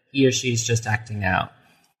that he or she's just acting out.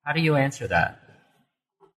 How do you answer that?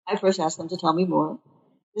 I first ask them to tell me more,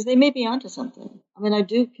 because they may be onto something. I mean, I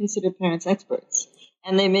do consider parents experts,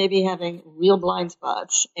 and they may be having real blind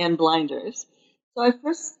spots and blinders. So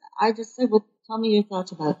I just say, well, tell me your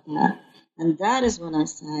thoughts about that. And that is when I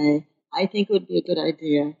say, I think it would be a good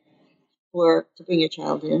idea to bring your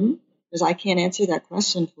child in, because I can't answer that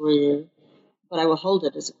question for you, but I will hold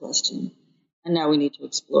it as a question. And now we need to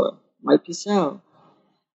explore. Might be so.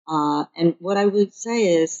 And what I would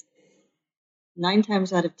say is, 9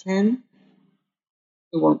 times out of 10,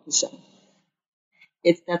 it won't be so.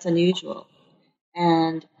 That's unusual.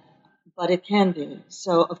 But it can be.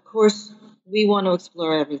 So, of course, we want to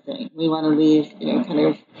explore everything. We want to leave, kind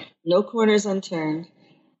of no corners unturned.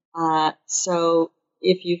 So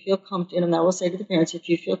if you feel comfortable, and I will say to the parents, if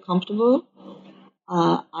you feel comfortable,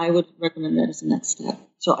 I would recommend that as a next step.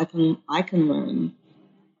 So I can learn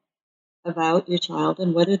about your child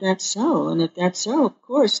and whether that's so. And if that's so, of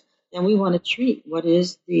course, then we want to treat what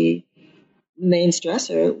is the main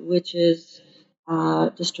stressor, which is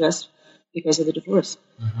distress because of the divorce.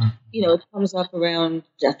 Mm-hmm. It comes up around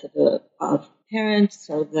death of a parent,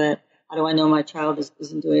 so that how do I know my child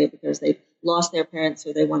isn't doing it because they lost their parent,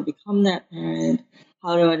 so they want to become that parent?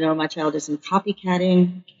 How do I know my child isn't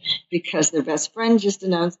copycatting because their best friend just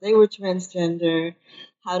announced they were transgender?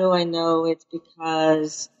 How do I know it's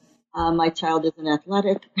because my child isn't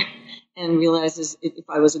athletic and realizes if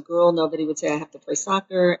I was a girl, nobody would say I have to play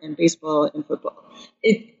soccer and baseball and football?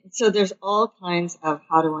 So there's all kinds of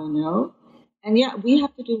how do I know? And yeah, we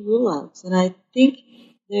have to do rule-outs. And I think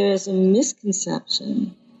there's a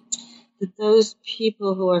misconception that those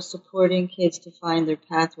people who are supporting kids to find their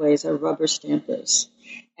pathways are rubber stampers.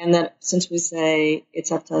 And that since we say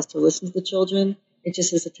it's up to us to listen to the children, it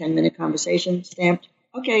just is a 10-minute conversation, stamped,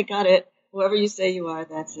 okay, got it. Whoever you say you are,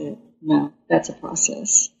 that's it. No, that's a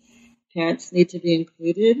process. Parents need to be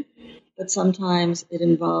included, but sometimes it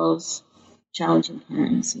involves challenging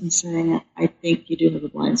parents and saying, I think you do have a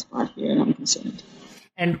blind spot here and I'm concerned.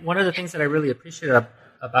 And one of the things that I really appreciate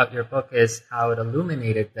about your book is how it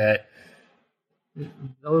illuminated that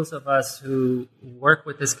those of us who work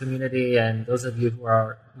with this community and those of you who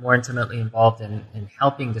are more intimately involved in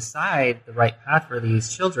helping decide the right path for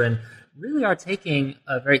these children really are taking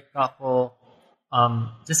a very thoughtful,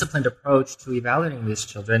 disciplined approach to evaluating these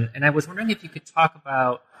children. And I was wondering if you could talk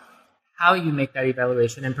about how you make that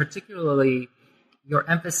evaluation, and particularly your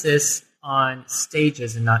emphasis on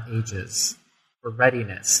stages and not ages for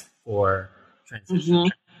readiness for transition. Mm-hmm.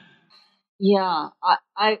 Yeah,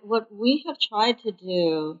 what we have tried to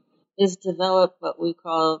do is develop what we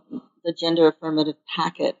call the gender affirmative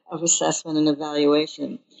packet of assessment and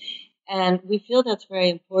evaluation. And we feel that's very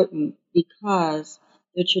important because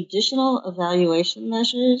the traditional evaluation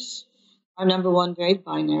measures are, number one, very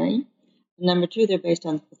binary, and number two, they're based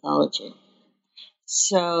on pathology.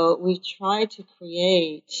 So we've tried to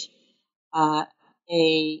create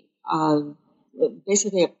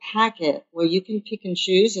basically a packet where you can pick and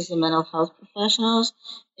choose as a mental health professionals,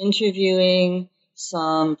 interviewing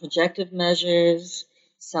some projective measures,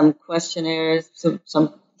 some questionnaires,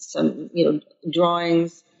 some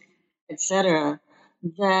drawings, etc.,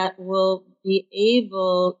 that will be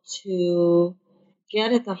able to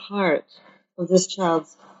get at the heart of this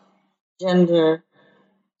child's gender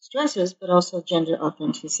stresses, but also gender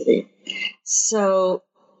authenticity. So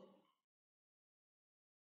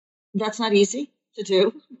that's not easy to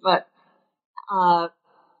do, but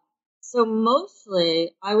so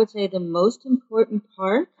mostly I would say the most important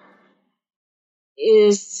part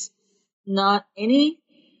is not any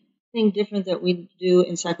thing different that we do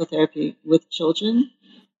in psychotherapy with children,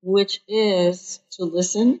 which is to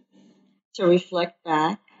listen, to reflect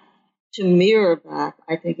back, to mirror back,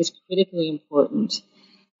 I think is critically important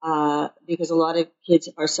because a lot of kids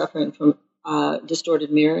are suffering from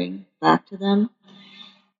distorted mirroring back to them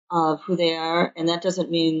of who they are. And that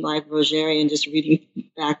doesn't mean like Rogerian just reading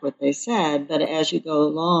back what they said, but as you go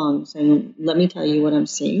along, saying, let me tell you what I'm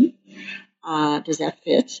seeing. Does that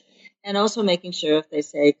fit? And also making sure if they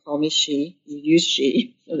say, call me she, you use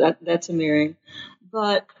she. So that's a mirroring.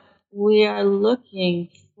 But we are looking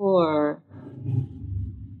for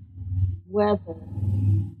whether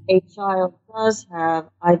a child does have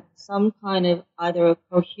some kind of either a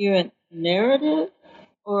coherent narrative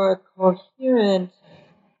or a coherent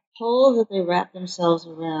whole that they wrap themselves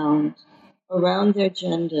around their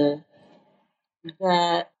gender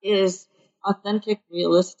that is authentic,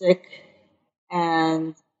 realistic,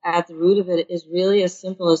 and at the root of it is really as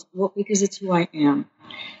simple as, well, because it's who I am.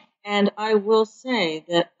 And I will say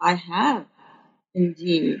that I have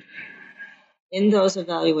indeed, in those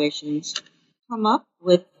evaluations, come up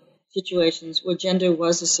with situations where gender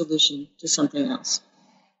was a solution to something else.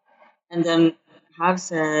 And then have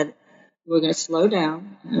said, we're going to slow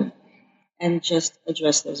down and just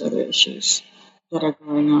address those other issues that are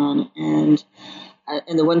going on. And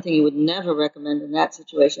the one thing you would never recommend in that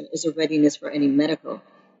situation is a readiness for any medical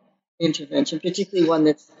intervention, particularly one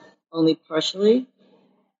that's only partially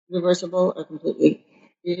reversible or completely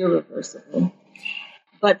irreversible.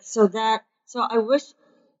 But so I wish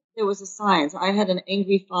there was a science. I had an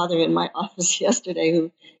angry father in my office yesterday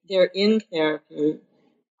who they're in therapy.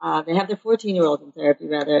 They have their 14-year-old in therapy,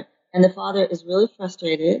 rather, and the father is really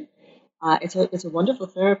frustrated. It's a wonderful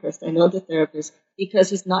therapist. I know the therapist because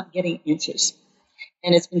he's not getting answers.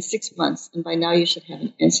 And it's been 6 months, and by now you should have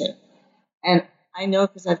an answer. And I know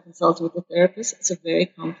because I've consulted with the therapist, it's a very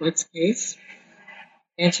complex case.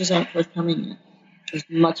 Answers aren't forthcoming yet. There's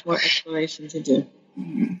much more exploration to do.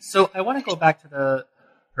 So I want to go back to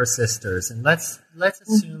her sisters, and let's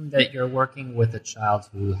assume that you're working with a child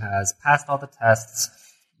who has passed all the tests.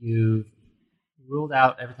 You've ruled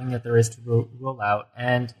out everything that there is to rule out,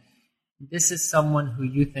 and this is someone who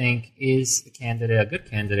you think is a good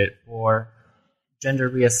candidate for gender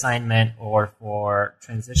reassignment or for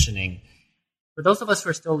transitioning. For those of us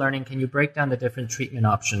who are still learning, can you break down the different treatment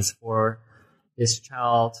options for this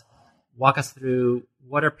child? Walk us through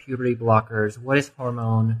what are puberty blockers, what is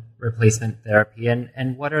hormone replacement therapy,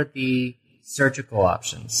 and what are the surgical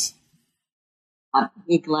options? I'd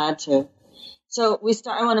be glad to. So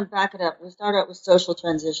I want to back it up. We start out with social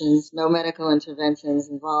transitions, no medical interventions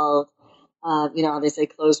involved. How they say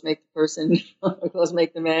clothes make the person, clothes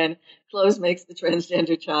make the man, clothes makes the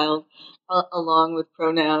transgender child, along with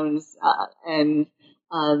pronouns and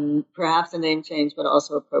perhaps a name change, but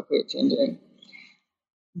also appropriate gendering.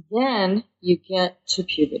 Then you get to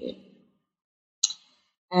puberty.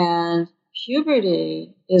 And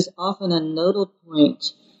puberty is often a nodal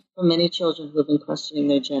point for many children who have been questioning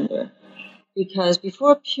their gender. Because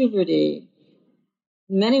before puberty,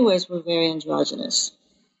 in many ways we're very androgynous.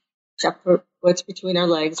 Except for what's between our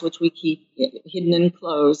legs, which we keep hidden in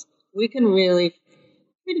clothes, we can really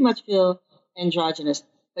pretty much feel androgynous.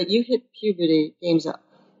 But you hit puberty, game's up.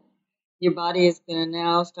 Your body is going to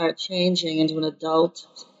now start changing into an adult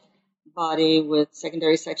body with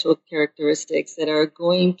secondary sexual characteristics that are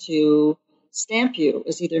going to stamp you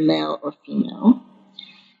as either male or female.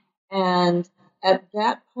 And at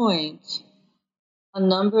that point, a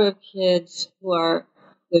number of kids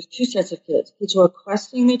there's two sets of kids who are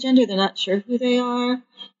questioning their gender, they're not sure who they are,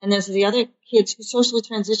 and there's the other kids who socially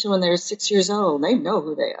transition when they're 6 years old, they know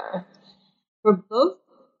who they are. For both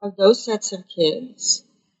of those sets of kids,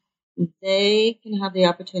 they can have the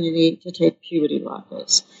opportunity to take puberty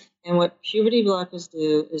blockers. And what puberty blockers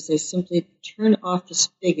do is they simply turn off the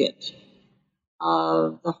spigot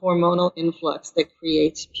of the hormonal influx that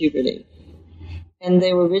creates puberty. And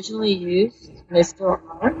they were originally used, and they still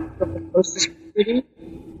are, for the post-puberty,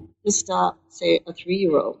 to stop, say, a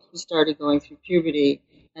 3-year-old who started going through puberty,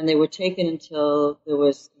 and they were taken until there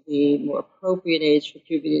was the more appropriate age for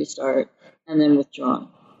puberty to start, and then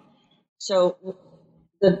withdrawn. So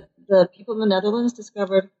the people in the Netherlands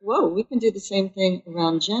discovered, we can do the same thing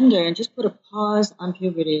around gender and just put a pause on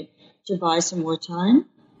puberty to buy some more time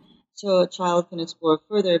so a child can explore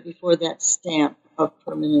further before that stamp of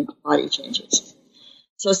permanent body changes.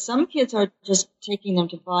 So some kids are just taking them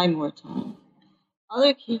to buy more time.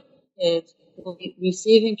 Other kids will be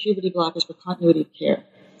receiving puberty blockers for continuity of care.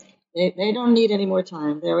 They don't need any more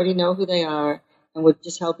time. They already know who they are, and we're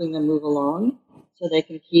just helping them move along so they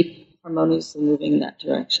can keep harmoniously moving in that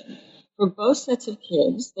direction. for both sets of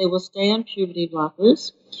kids, they will stay on puberty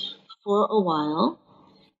blockers for a while,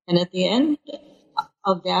 and at the end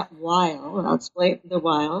of that while, and I'll explain the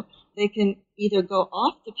while, they can either go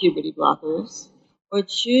off the puberty blockers or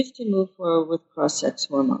choose to move forward with cross-sex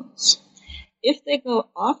hormones. If they go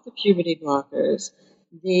off the puberty blockers,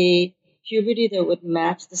 the puberty that would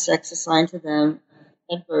match the sex assigned to them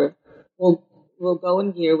at birth will go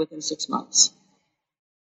in gear within 6 months.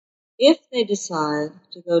 If they decide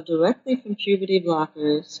to go directly from puberty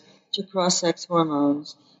blockers to cross-sex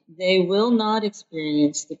hormones, they will not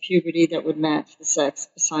experience the puberty that would match the sex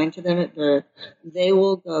assigned to them at birth. They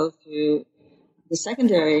will go through the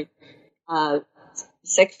secondary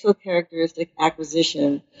sexual characteristic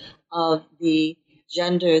acquisition of the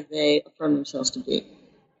gender they affirm themselves to be.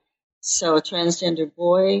 So a transgender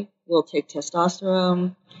boy will take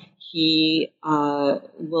testosterone. He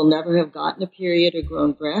will never have gotten a period or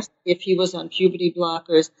grown breasts if he was on puberty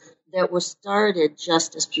blockers that were started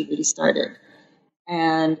just as puberty started.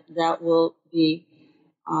 And that will be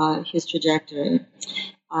his trajectory.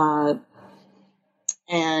 And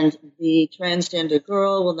the transgender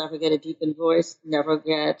girl will never get a deepened voice, never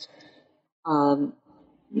get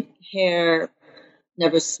hair,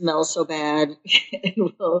 never smell so bad. It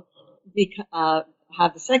will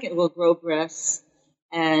have the second, will grow breasts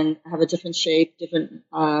and have a different shape, different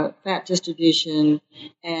fat distribution,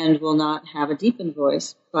 and will not have a deepened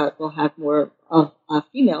voice, but will have more of a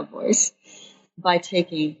female voice by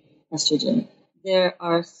taking estrogen. There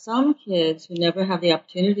are some kids who never have the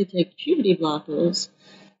opportunity to take puberty blockers,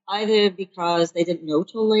 either because they didn't know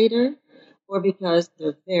till later or because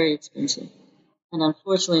they're very expensive. And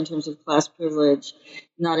unfortunately, in terms of class privilege,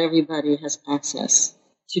 not everybody has access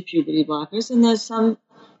to puberty blockers. And there's some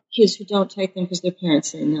kids who don't take them because their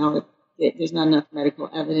parents say no, there's not enough medical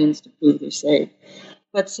evidence to prove they're safe.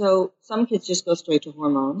 But so some kids just go straight to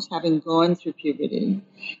hormones, having gone through puberty,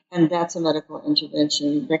 and that's a medical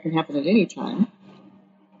intervention that can happen at any time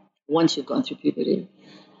once you've gone through puberty.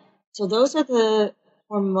 So those are the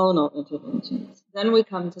hormonal interventions. Then we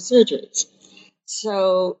come to surgeries.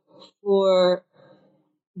 So for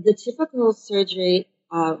the typical surgery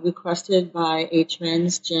requested by a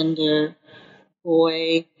transgender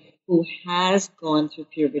boy who has gone through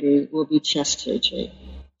puberty will be chest surgery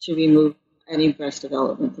to remove any breast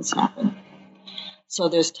development that's happened. So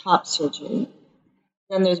there's top surgery.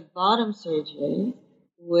 Then there's bottom surgery,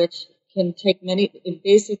 which can take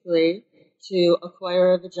basically to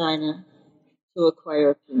acquire a vagina, to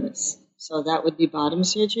acquire a penis. So that would be bottom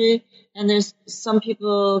surgery. And there's some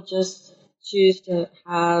people just choose to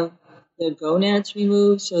have their gonads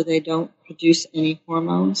removed so they don't produce any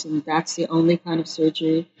hormones, and that's the only kind of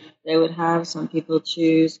surgery they would have. Some people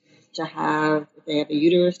choose to have, if they have a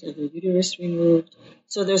uterus, to have their uterus removed.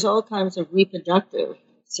 So there's all kinds of reproductive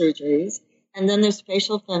surgeries. And then there's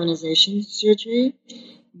facial feminization surgery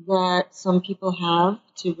that some people have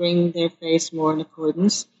to bring their face more in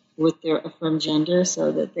accordance with their affirmed gender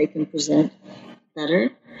so that they can present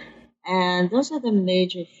better. And those are the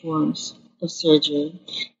major forms of surgery.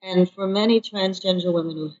 And for many transgender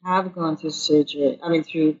women who have gone through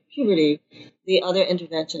through puberty, the other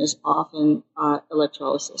intervention is often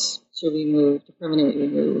electrolysis to permanently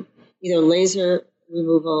remove, either laser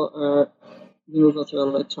removal or removal through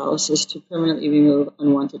electrolysis to permanently remove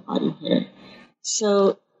unwanted body hair.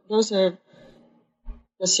 So those are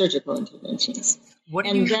the surgical interventions. Then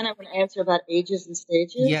I want to answer about ages and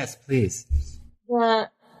stages. Yes, please.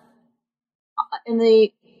 In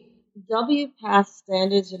the WPATH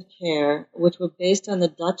standards of care, which were based on the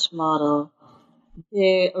Dutch model,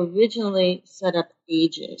 they originally set up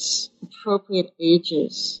ages, appropriate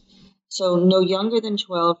ages. So no younger than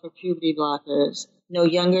 12 for puberty blockers, no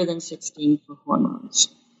younger than 16 for hormones.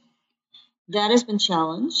 That has been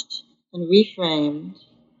challenged and reframed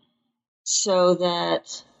so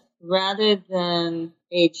that rather than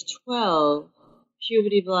age 12,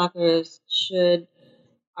 puberty blockers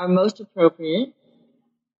are most appropriate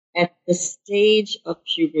at the stage of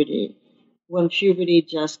puberty, when puberty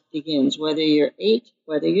just begins, whether you're 8,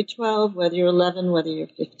 whether you're 12, whether you're 11, whether you're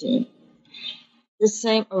 15. The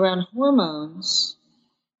same around hormones.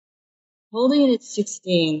 Holding it at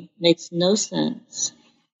 16 makes no sense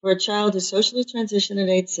for a child to socially transition at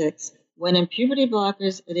age 6 when in puberty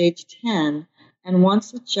blockers at age 10 and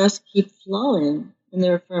wants to just keep flowing in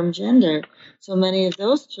their affirmed gender. So many of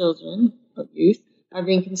those children, or youth, are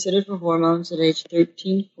being considered for hormones at age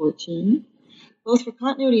 13, 14, both for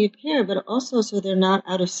continuity of care, but also so they're not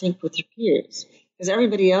out of sync with their peers, because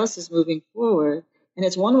everybody else is moving forward. And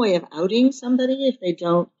it's one way of outing somebody if they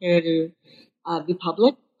don't care to be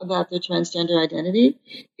public about their transgender identity,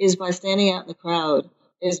 is by standing out in the crowd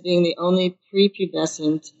as being the only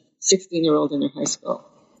prepubescent 16-year-old in her high school.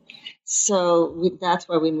 So that's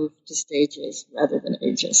why we moved to stages rather than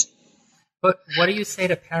ages. But what do you say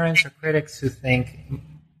to parents or critics who think,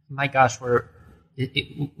 my gosh,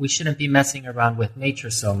 we shouldn't be messing around with nature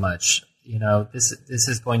so much? You know, this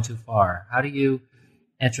is going too far. How do you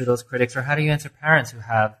answer those critics, or how do you answer parents who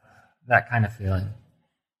have that kind of feeling?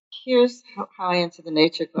 Here's how I answer the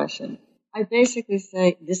nature question. I basically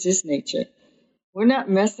say, this is nature. We're not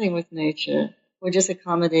messing with nature. We're just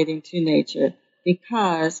accommodating to nature,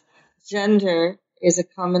 because gender is a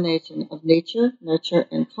combination of nature, nurture,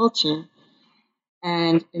 and culture.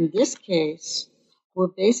 And in this case, we're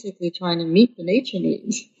basically trying to meet the nature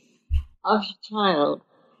needs of a child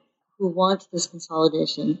who wants this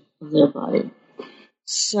consolidation of their body.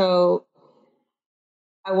 So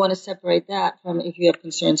I want to separate that from if you have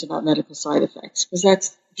concerns about medical side effects, because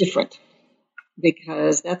that's different.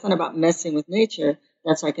 Because that's not about messing with nature.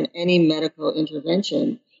 That's like in any medical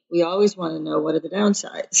intervention. We always want to know, what are the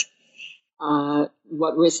downsides?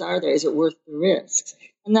 What risks are there? Is it worth the risks?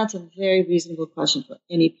 And that's a very reasonable question for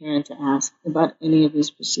any parent to ask about any of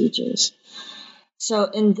these procedures. So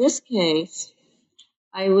in this case,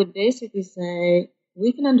 I would basically say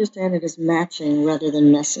we can understand it as matching rather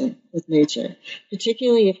than messing with nature,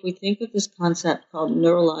 particularly if we think of this concept called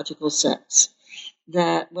neurological sex,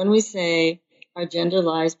 that when we say our gender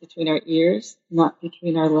lies between our ears, not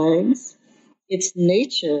between our legs, it's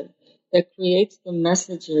nature that creates the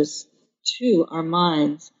messages to our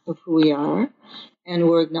minds of who we are, and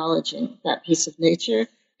we're acknowledging that piece of nature,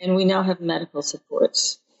 and we now have medical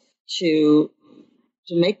supports to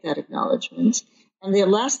make that acknowledgement. And the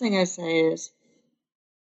last thing I say is,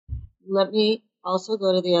 let me also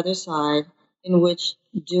go to the other side, in which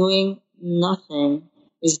doing nothing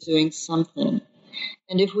is doing something.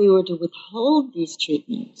 And if we were to withhold these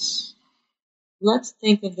treatments, let's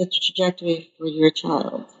think of the trajectory for your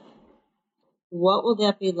child. What will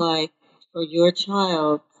that be like for your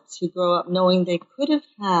child to grow up knowing they could have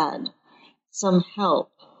had some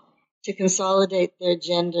help to consolidate their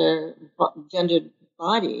gendered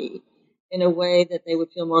body in a way that they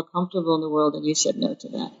would feel more comfortable in the world, and you said no to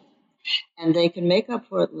that. And they can make up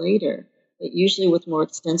for it later, but usually with more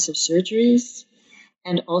extensive surgeries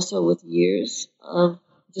and also with years of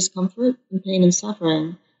discomfort and pain and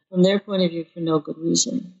suffering from their point of view for no good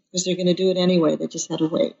reason, because they're going to do it anyway. They just had to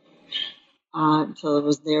wait until it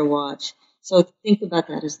was their watch. So think about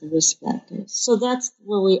that as the risk factors. So that's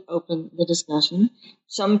where we open the discussion.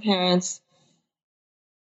 Some parents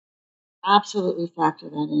absolutely factor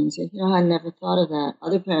that in and say, I never thought of that.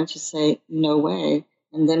 Other parents just say, no way.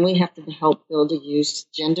 And then we have to help build a youth's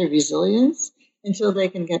gender resilience until they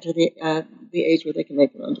can get to the age where they can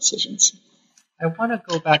make their own decisions. I want to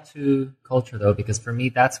go back to culture, though, because for me,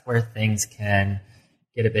 that's where things can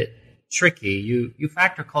get a bit tricky. You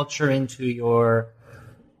factor culture into your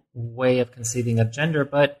way of conceiving of gender,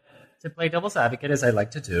 but to play devil's advocate, as I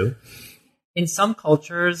like to do, in some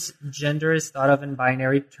cultures, gender is thought of in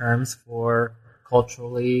binary terms for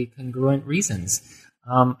culturally congruent reasons.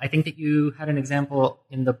 I think that you had an example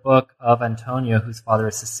in the book of Antonio, whose father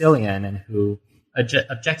is Sicilian and who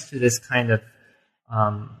objects to this kind of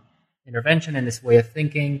intervention and this way of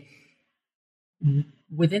thinking.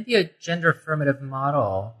 Within the gender affirmative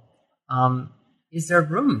model, is there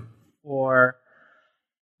room for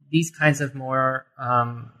these kinds of more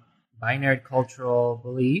binary cultural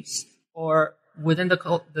beliefs? Or within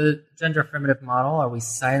the gender affirmative model, are we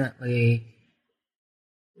silently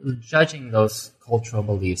judging those cultural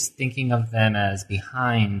beliefs, thinking of them as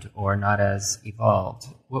behind or not as evolved?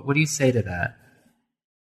 What do you say to that?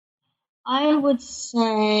 I would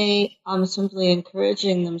say I'm simply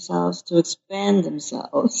encouraging themselves to expand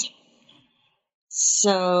themselves.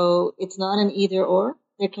 So it's not an either or.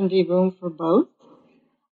 There can be room for both.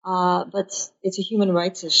 But it's a human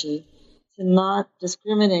rights issue to not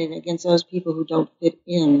discriminate against those people who don't fit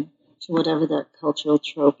in to whatever that cultural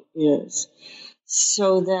trope is.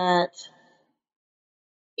 So that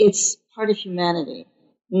it's part of humanity,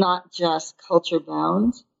 not just culture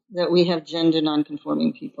bound, that we have gender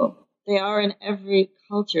nonconforming people. They are in every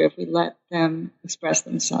culture if we let them express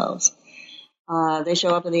themselves. They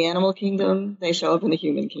show up in the animal kingdom, they show up in the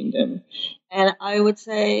human kingdom. And I would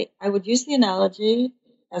say, I would use the analogy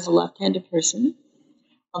as a left-handed person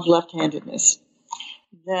of left-handedness,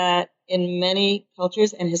 that in many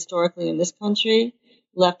cultures and historically in this country,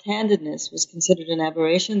 left-handedness was considered an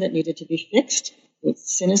aberration that needed to be fixed.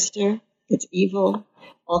 It's sinister, it's evil,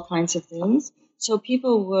 all kinds of things. So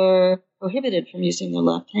people were prohibited from using their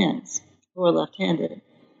left hands, who were left-handed.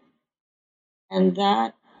 And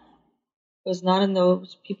that was not in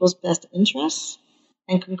those people's best interests,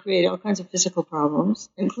 and can create all kinds of physical problems,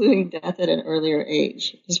 including death at an earlier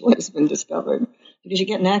age, is what has been discovered. Because you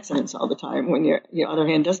get in accidents all the time when your other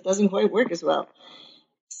hand doesn't quite work as well.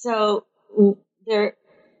 So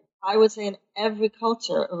I would say in every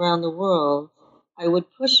culture around the world, I would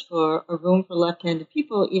push for a room for left-handed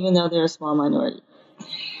people, even though they're a small minority.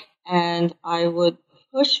 And I would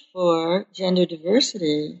push for gender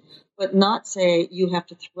diversity, but not say you have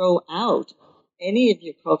to throw out any of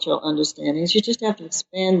your cultural understandings. You just have to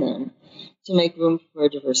expand them to make room for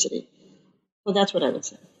diversity. Well, that's what I would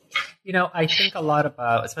say. I think a lot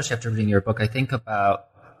about, especially after reading your book, I think about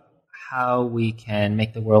how we can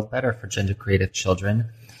make the world better for gender creative children.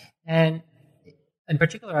 And in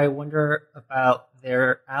particular, I wonder about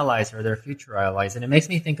their allies or their future allies. And it makes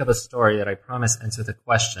me think of a story that I promise ends with a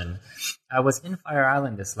question. I was in Fire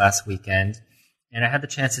Island this last weekend, and I had the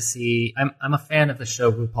chance to see, I'm a fan of the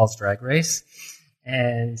show RuPaul's Drag Race,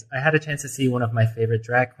 and I had a chance to see one of my favorite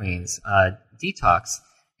drag queens, Detox,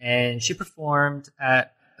 and she performed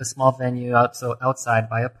at a small venue outside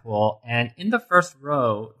by a pool, and in the first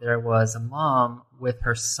row, there was a mom with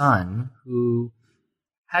her son who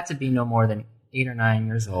had to be no more than 8 or 9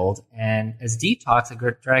 years old, and as Detox,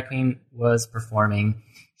 a drag queen, was performing,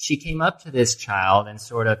 she came up to this child and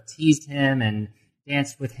sort of teased him and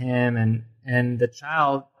danced with him, and the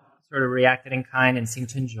child sort of reacted in kind and seemed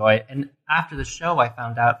to enjoy it. And after the show, I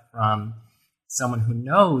found out from someone who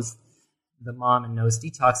knows the mom and knows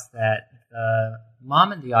Detox that the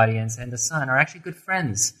mom in the audience and the son are actually good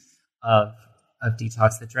friends of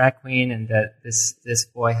Detox, the drag queen, and that this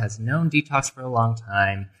boy has known Detox for a long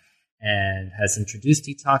time and has introduced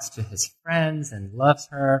Detox to his friends and loves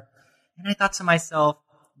her. And I thought to myself,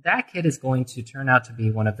 that kid is going to turn out to be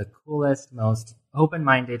one of the coolest, most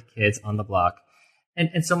open-minded kids on the block.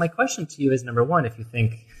 And so my question to you is, number one, if you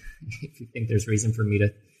think there's reason for me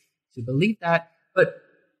to believe that, but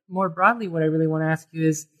more broadly, what I really want to ask you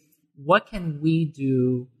is, what can we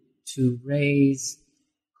do to raise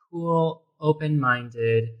cool,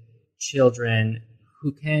 open-minded children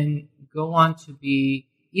who can go on to be,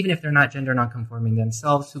 even if they're not gender nonconforming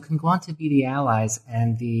themselves, who can go on to be the allies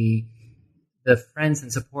and the friends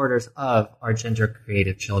and supporters of our gender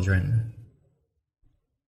creative children?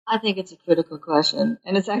 I think it's a critical question,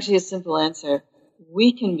 and it's actually a simple answer.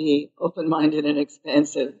 We can be open-minded and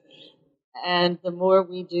expansive, and the more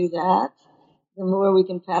we do that, the more we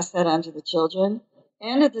can pass that on to the children,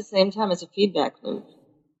 and at the same time, it's a feedback loop.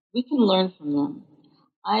 We can learn from them.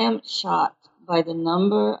 I am shocked by the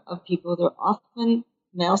number of people, they're often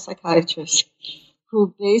male psychiatrists,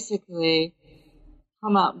 who basically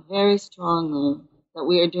come out very strongly that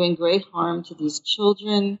we are doing great harm to these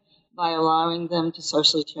children by allowing them to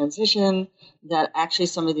socially transition, that actually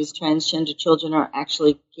some of these transgender children are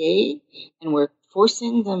actually gay, and we're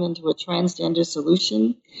forcing them into a transgender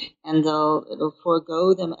solution, and it'll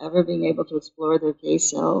forego them ever being able to explore their gay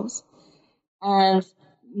selves. And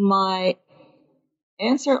my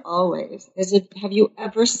answer always is, have you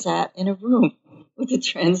ever sat in a room with a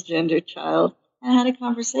transgender child and had a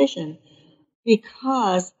conversation?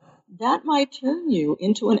 Because that might turn you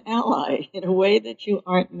into an ally in a way that you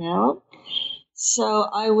aren't now. So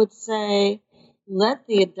I would say, let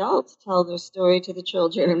the adults tell their story to the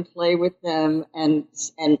children and play with them and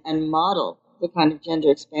model the kind of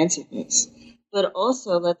gender expansiveness. But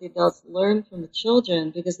also let the adults learn from the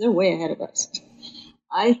children, because they're way ahead of us.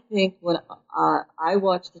 I think when I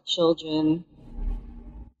watch the children,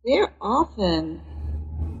 they're often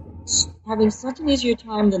having such an easier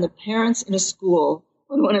time than the parents in a school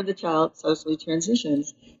when one of the child socially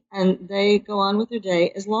transitions. And they go on with their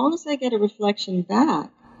day as long as they get a reflection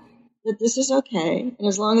back that this is okay, and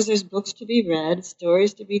as long as there's books to be read,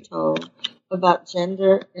 stories to be told about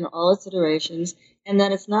gender in all its iterations, and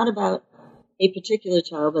that it's not about a particular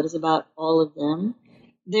child, but it's about all of them.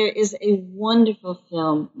 There is a wonderful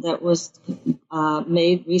film that was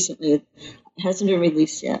made recently, it hasn't been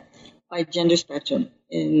released yet, by Gender Spectrum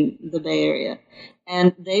in the Bay Area.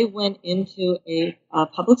 And they went into a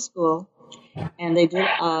public school, and they did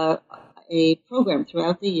a program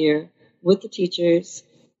throughout the year with the teachers,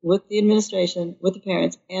 with the administration, with the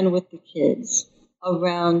parents, and with the kids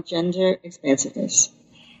around gender expansiveness.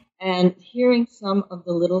 And hearing some of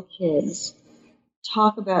the little kids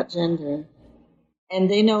talk about gender, and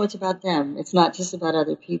they know it's about them, it's not just about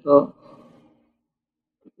other people,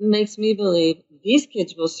 makes me believe these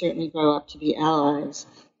kids will certainly grow up to be allies,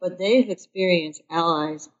 but they've experienced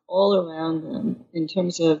allies all around them in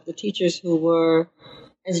terms of the teachers who were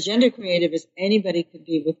as gender creative as anybody could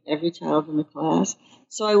be with every child in the class.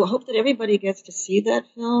 So I hope that everybody gets to see that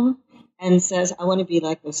film and says, I want to be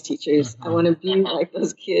like those teachers. I want to be like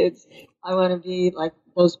those kids. I want to be like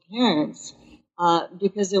those parents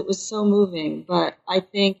because it was so moving. But I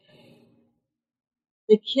think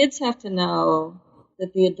the kids have to know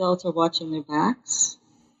that the adults are watching their backs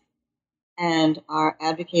and are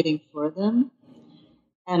advocating for them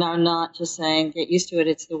and are not just saying, get used to it,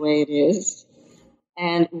 it's the way it is.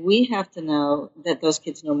 And we have to know that those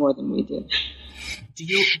kids know more than we do. Do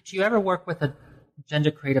you ever work with gender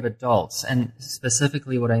creative adults? And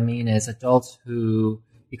specifically what I mean is adults who,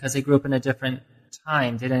 because they grew up in a different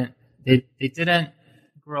time, they didn't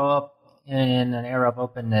grow up in an era of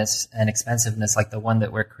openness and expansiveness like the one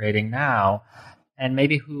that we're creating now, and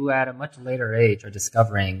maybe who at a much later age are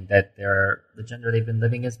discovering that the gender they've been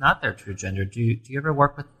living is not their true gender. Do you ever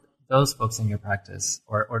work with those folks in your practice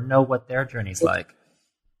or know what their journey's like?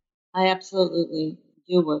 I absolutely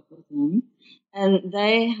do work with them. And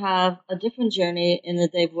they have a different journey in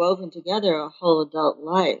that they've woven together a whole adult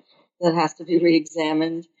life that has to be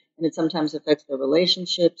re-examined, and it sometimes affects their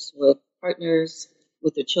relationships with partners,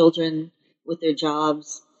 with their children, with their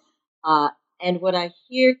jobs. And what I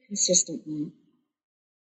hear consistently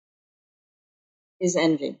is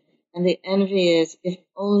envy. And the envy is, if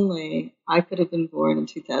only I could have been born in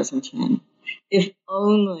 2010. If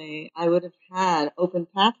only I would have had open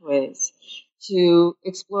pathways to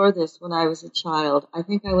explore this when I was a child. I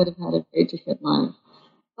think I would have had a very different life.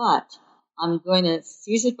 But I'm going to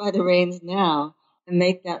seize it by the reins now and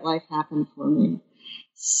make that life happen for me.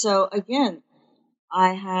 So again,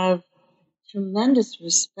 I have tremendous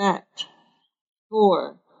respect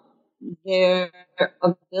for their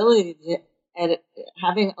ability to, and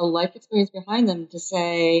having a life experience behind them to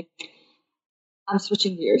say, I'm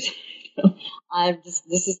switching gears. I've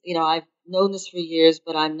known this for years,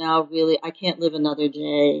 but I'm now I can't live another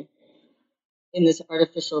day in this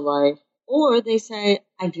artificial life. Or they say,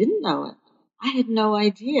 I didn't know it. I had no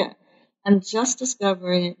idea. I'm just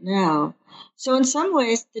discovering it now. So in some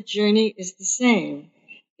ways, the journey is the same.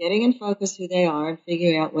 Getting in focus who they are and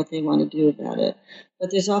figuring out what they want to do about it.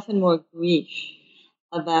 But there's often more grief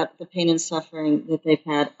about the pain and suffering that they've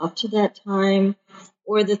had up to that time,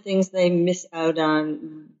 or the things they miss out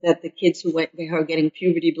on that the kids who are getting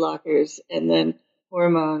puberty blockers and then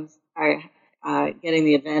hormones are getting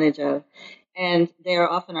the advantage of. And they are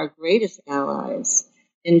often our greatest allies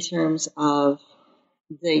in terms of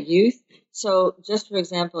the youth. So just for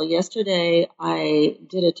example, yesterday I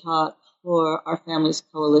did a talk for our Families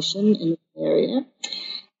Coalition in the area,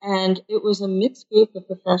 and it was a mixed group of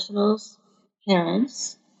professionals,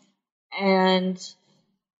 parents, and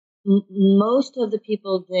most of the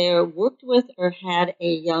people there worked with or had a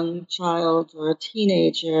young child or a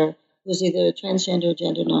teenager who was either transgender or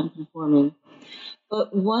gender nonconforming.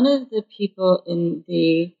 But one of the people in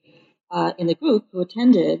the group who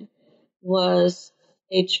attended was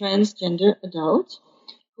a transgender adult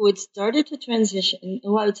who had started to transition,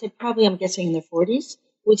 well, I would say probably, I'm guessing, in their 40s,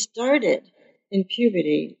 who had started in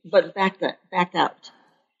puberty but backed out,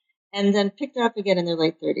 and then picked up again in their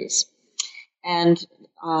late 30s, and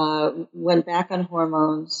went back on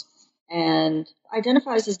hormones and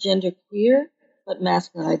identifies as gender queer but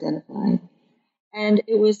masculine identified. And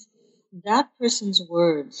it was that person's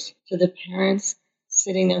words to the parents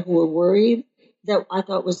sitting there who were worried that I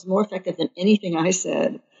thought was more effective than anything I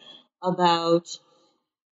said about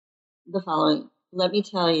the following. Let me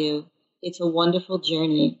tell you, it's a wonderful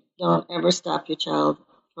journey. Don't ever stop your child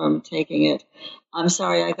from taking it. I'm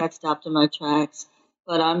sorry I got stopped in my tracks,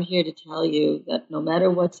 but I'm here to tell you that no matter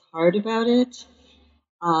what's hard about it,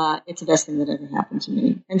 it's the best thing that ever happened to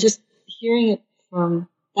me. And just hearing it from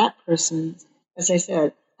that person, as I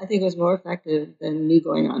said, I think it was more effective than me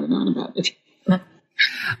going on and on about it.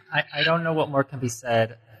 I don't know what more can be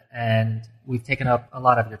said, and we've taken up a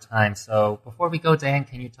lot of your time. So before we go, Dan,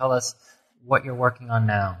 can you tell us what you're working on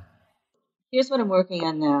now? Here's what I'm working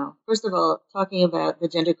on now. First of all, talking about the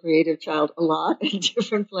gender creative child a lot in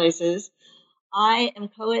different places. I am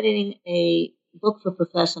co-editing a book for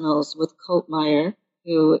professionals with Colt Meyer,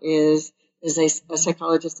 who is a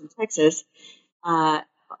psychologist in Texas,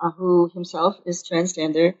 who himself is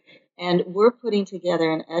transgender. And we're putting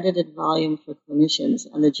together an edited volume for clinicians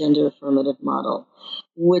on the gender affirmative model,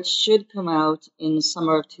 which should come out in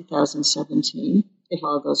summer of 2017, if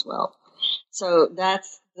all goes well. So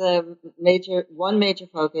that's the one major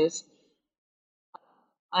focus.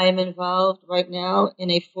 I am involved right now in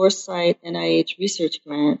a Foresight NIH research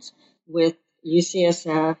grant with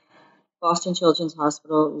UCSF, Boston Children's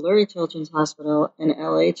Hospital, Lurie Children's Hospital, and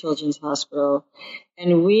LA Children's Hospital.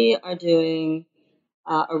 And we are doing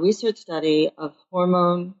a research study of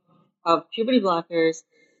puberty blockers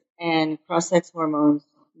and cross-sex hormones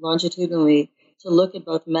longitudinally to look at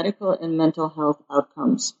both medical and mental health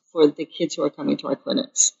outcomes for the kids who are coming to our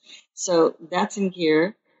clinics. So that's in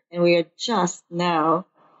gear, and we are just now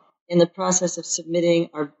in the process of submitting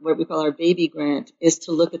our what we call our baby grant, is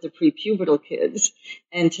to look at the prepubertal kids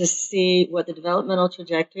and to see what the developmental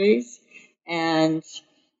trajectories and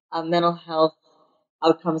mental health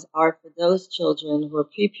outcomes are for those children who are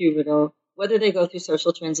prepubertal, whether they go through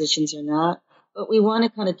social transitions or not. But we want to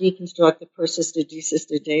kind of deconstruct the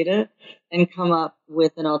per-sister data and come up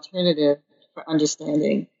with an alternative for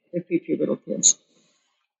understanding the prepubertal kids.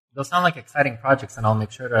 Those sound like exciting projects, and I'll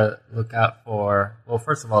make sure to look out for, well,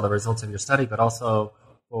 first of all, the results of your study, but also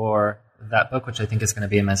for that book, which I think is going to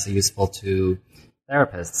be immensely useful to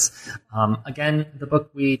therapists. Again, the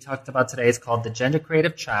book we talked about today is called The Gender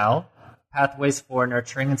Creative Child: Pathways for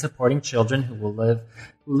Nurturing and Supporting Children Who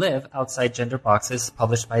Live Outside Gender Boxes,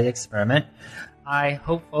 published by The Experiment. I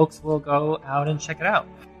hope folks will go out and check it out.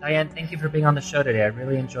 Diane, thank you for being on the show today. I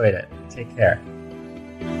really enjoyed it. Take care.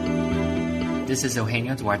 This is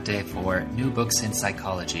Eugenio Duarte for New Books in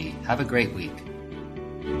Psychology. Have a great week.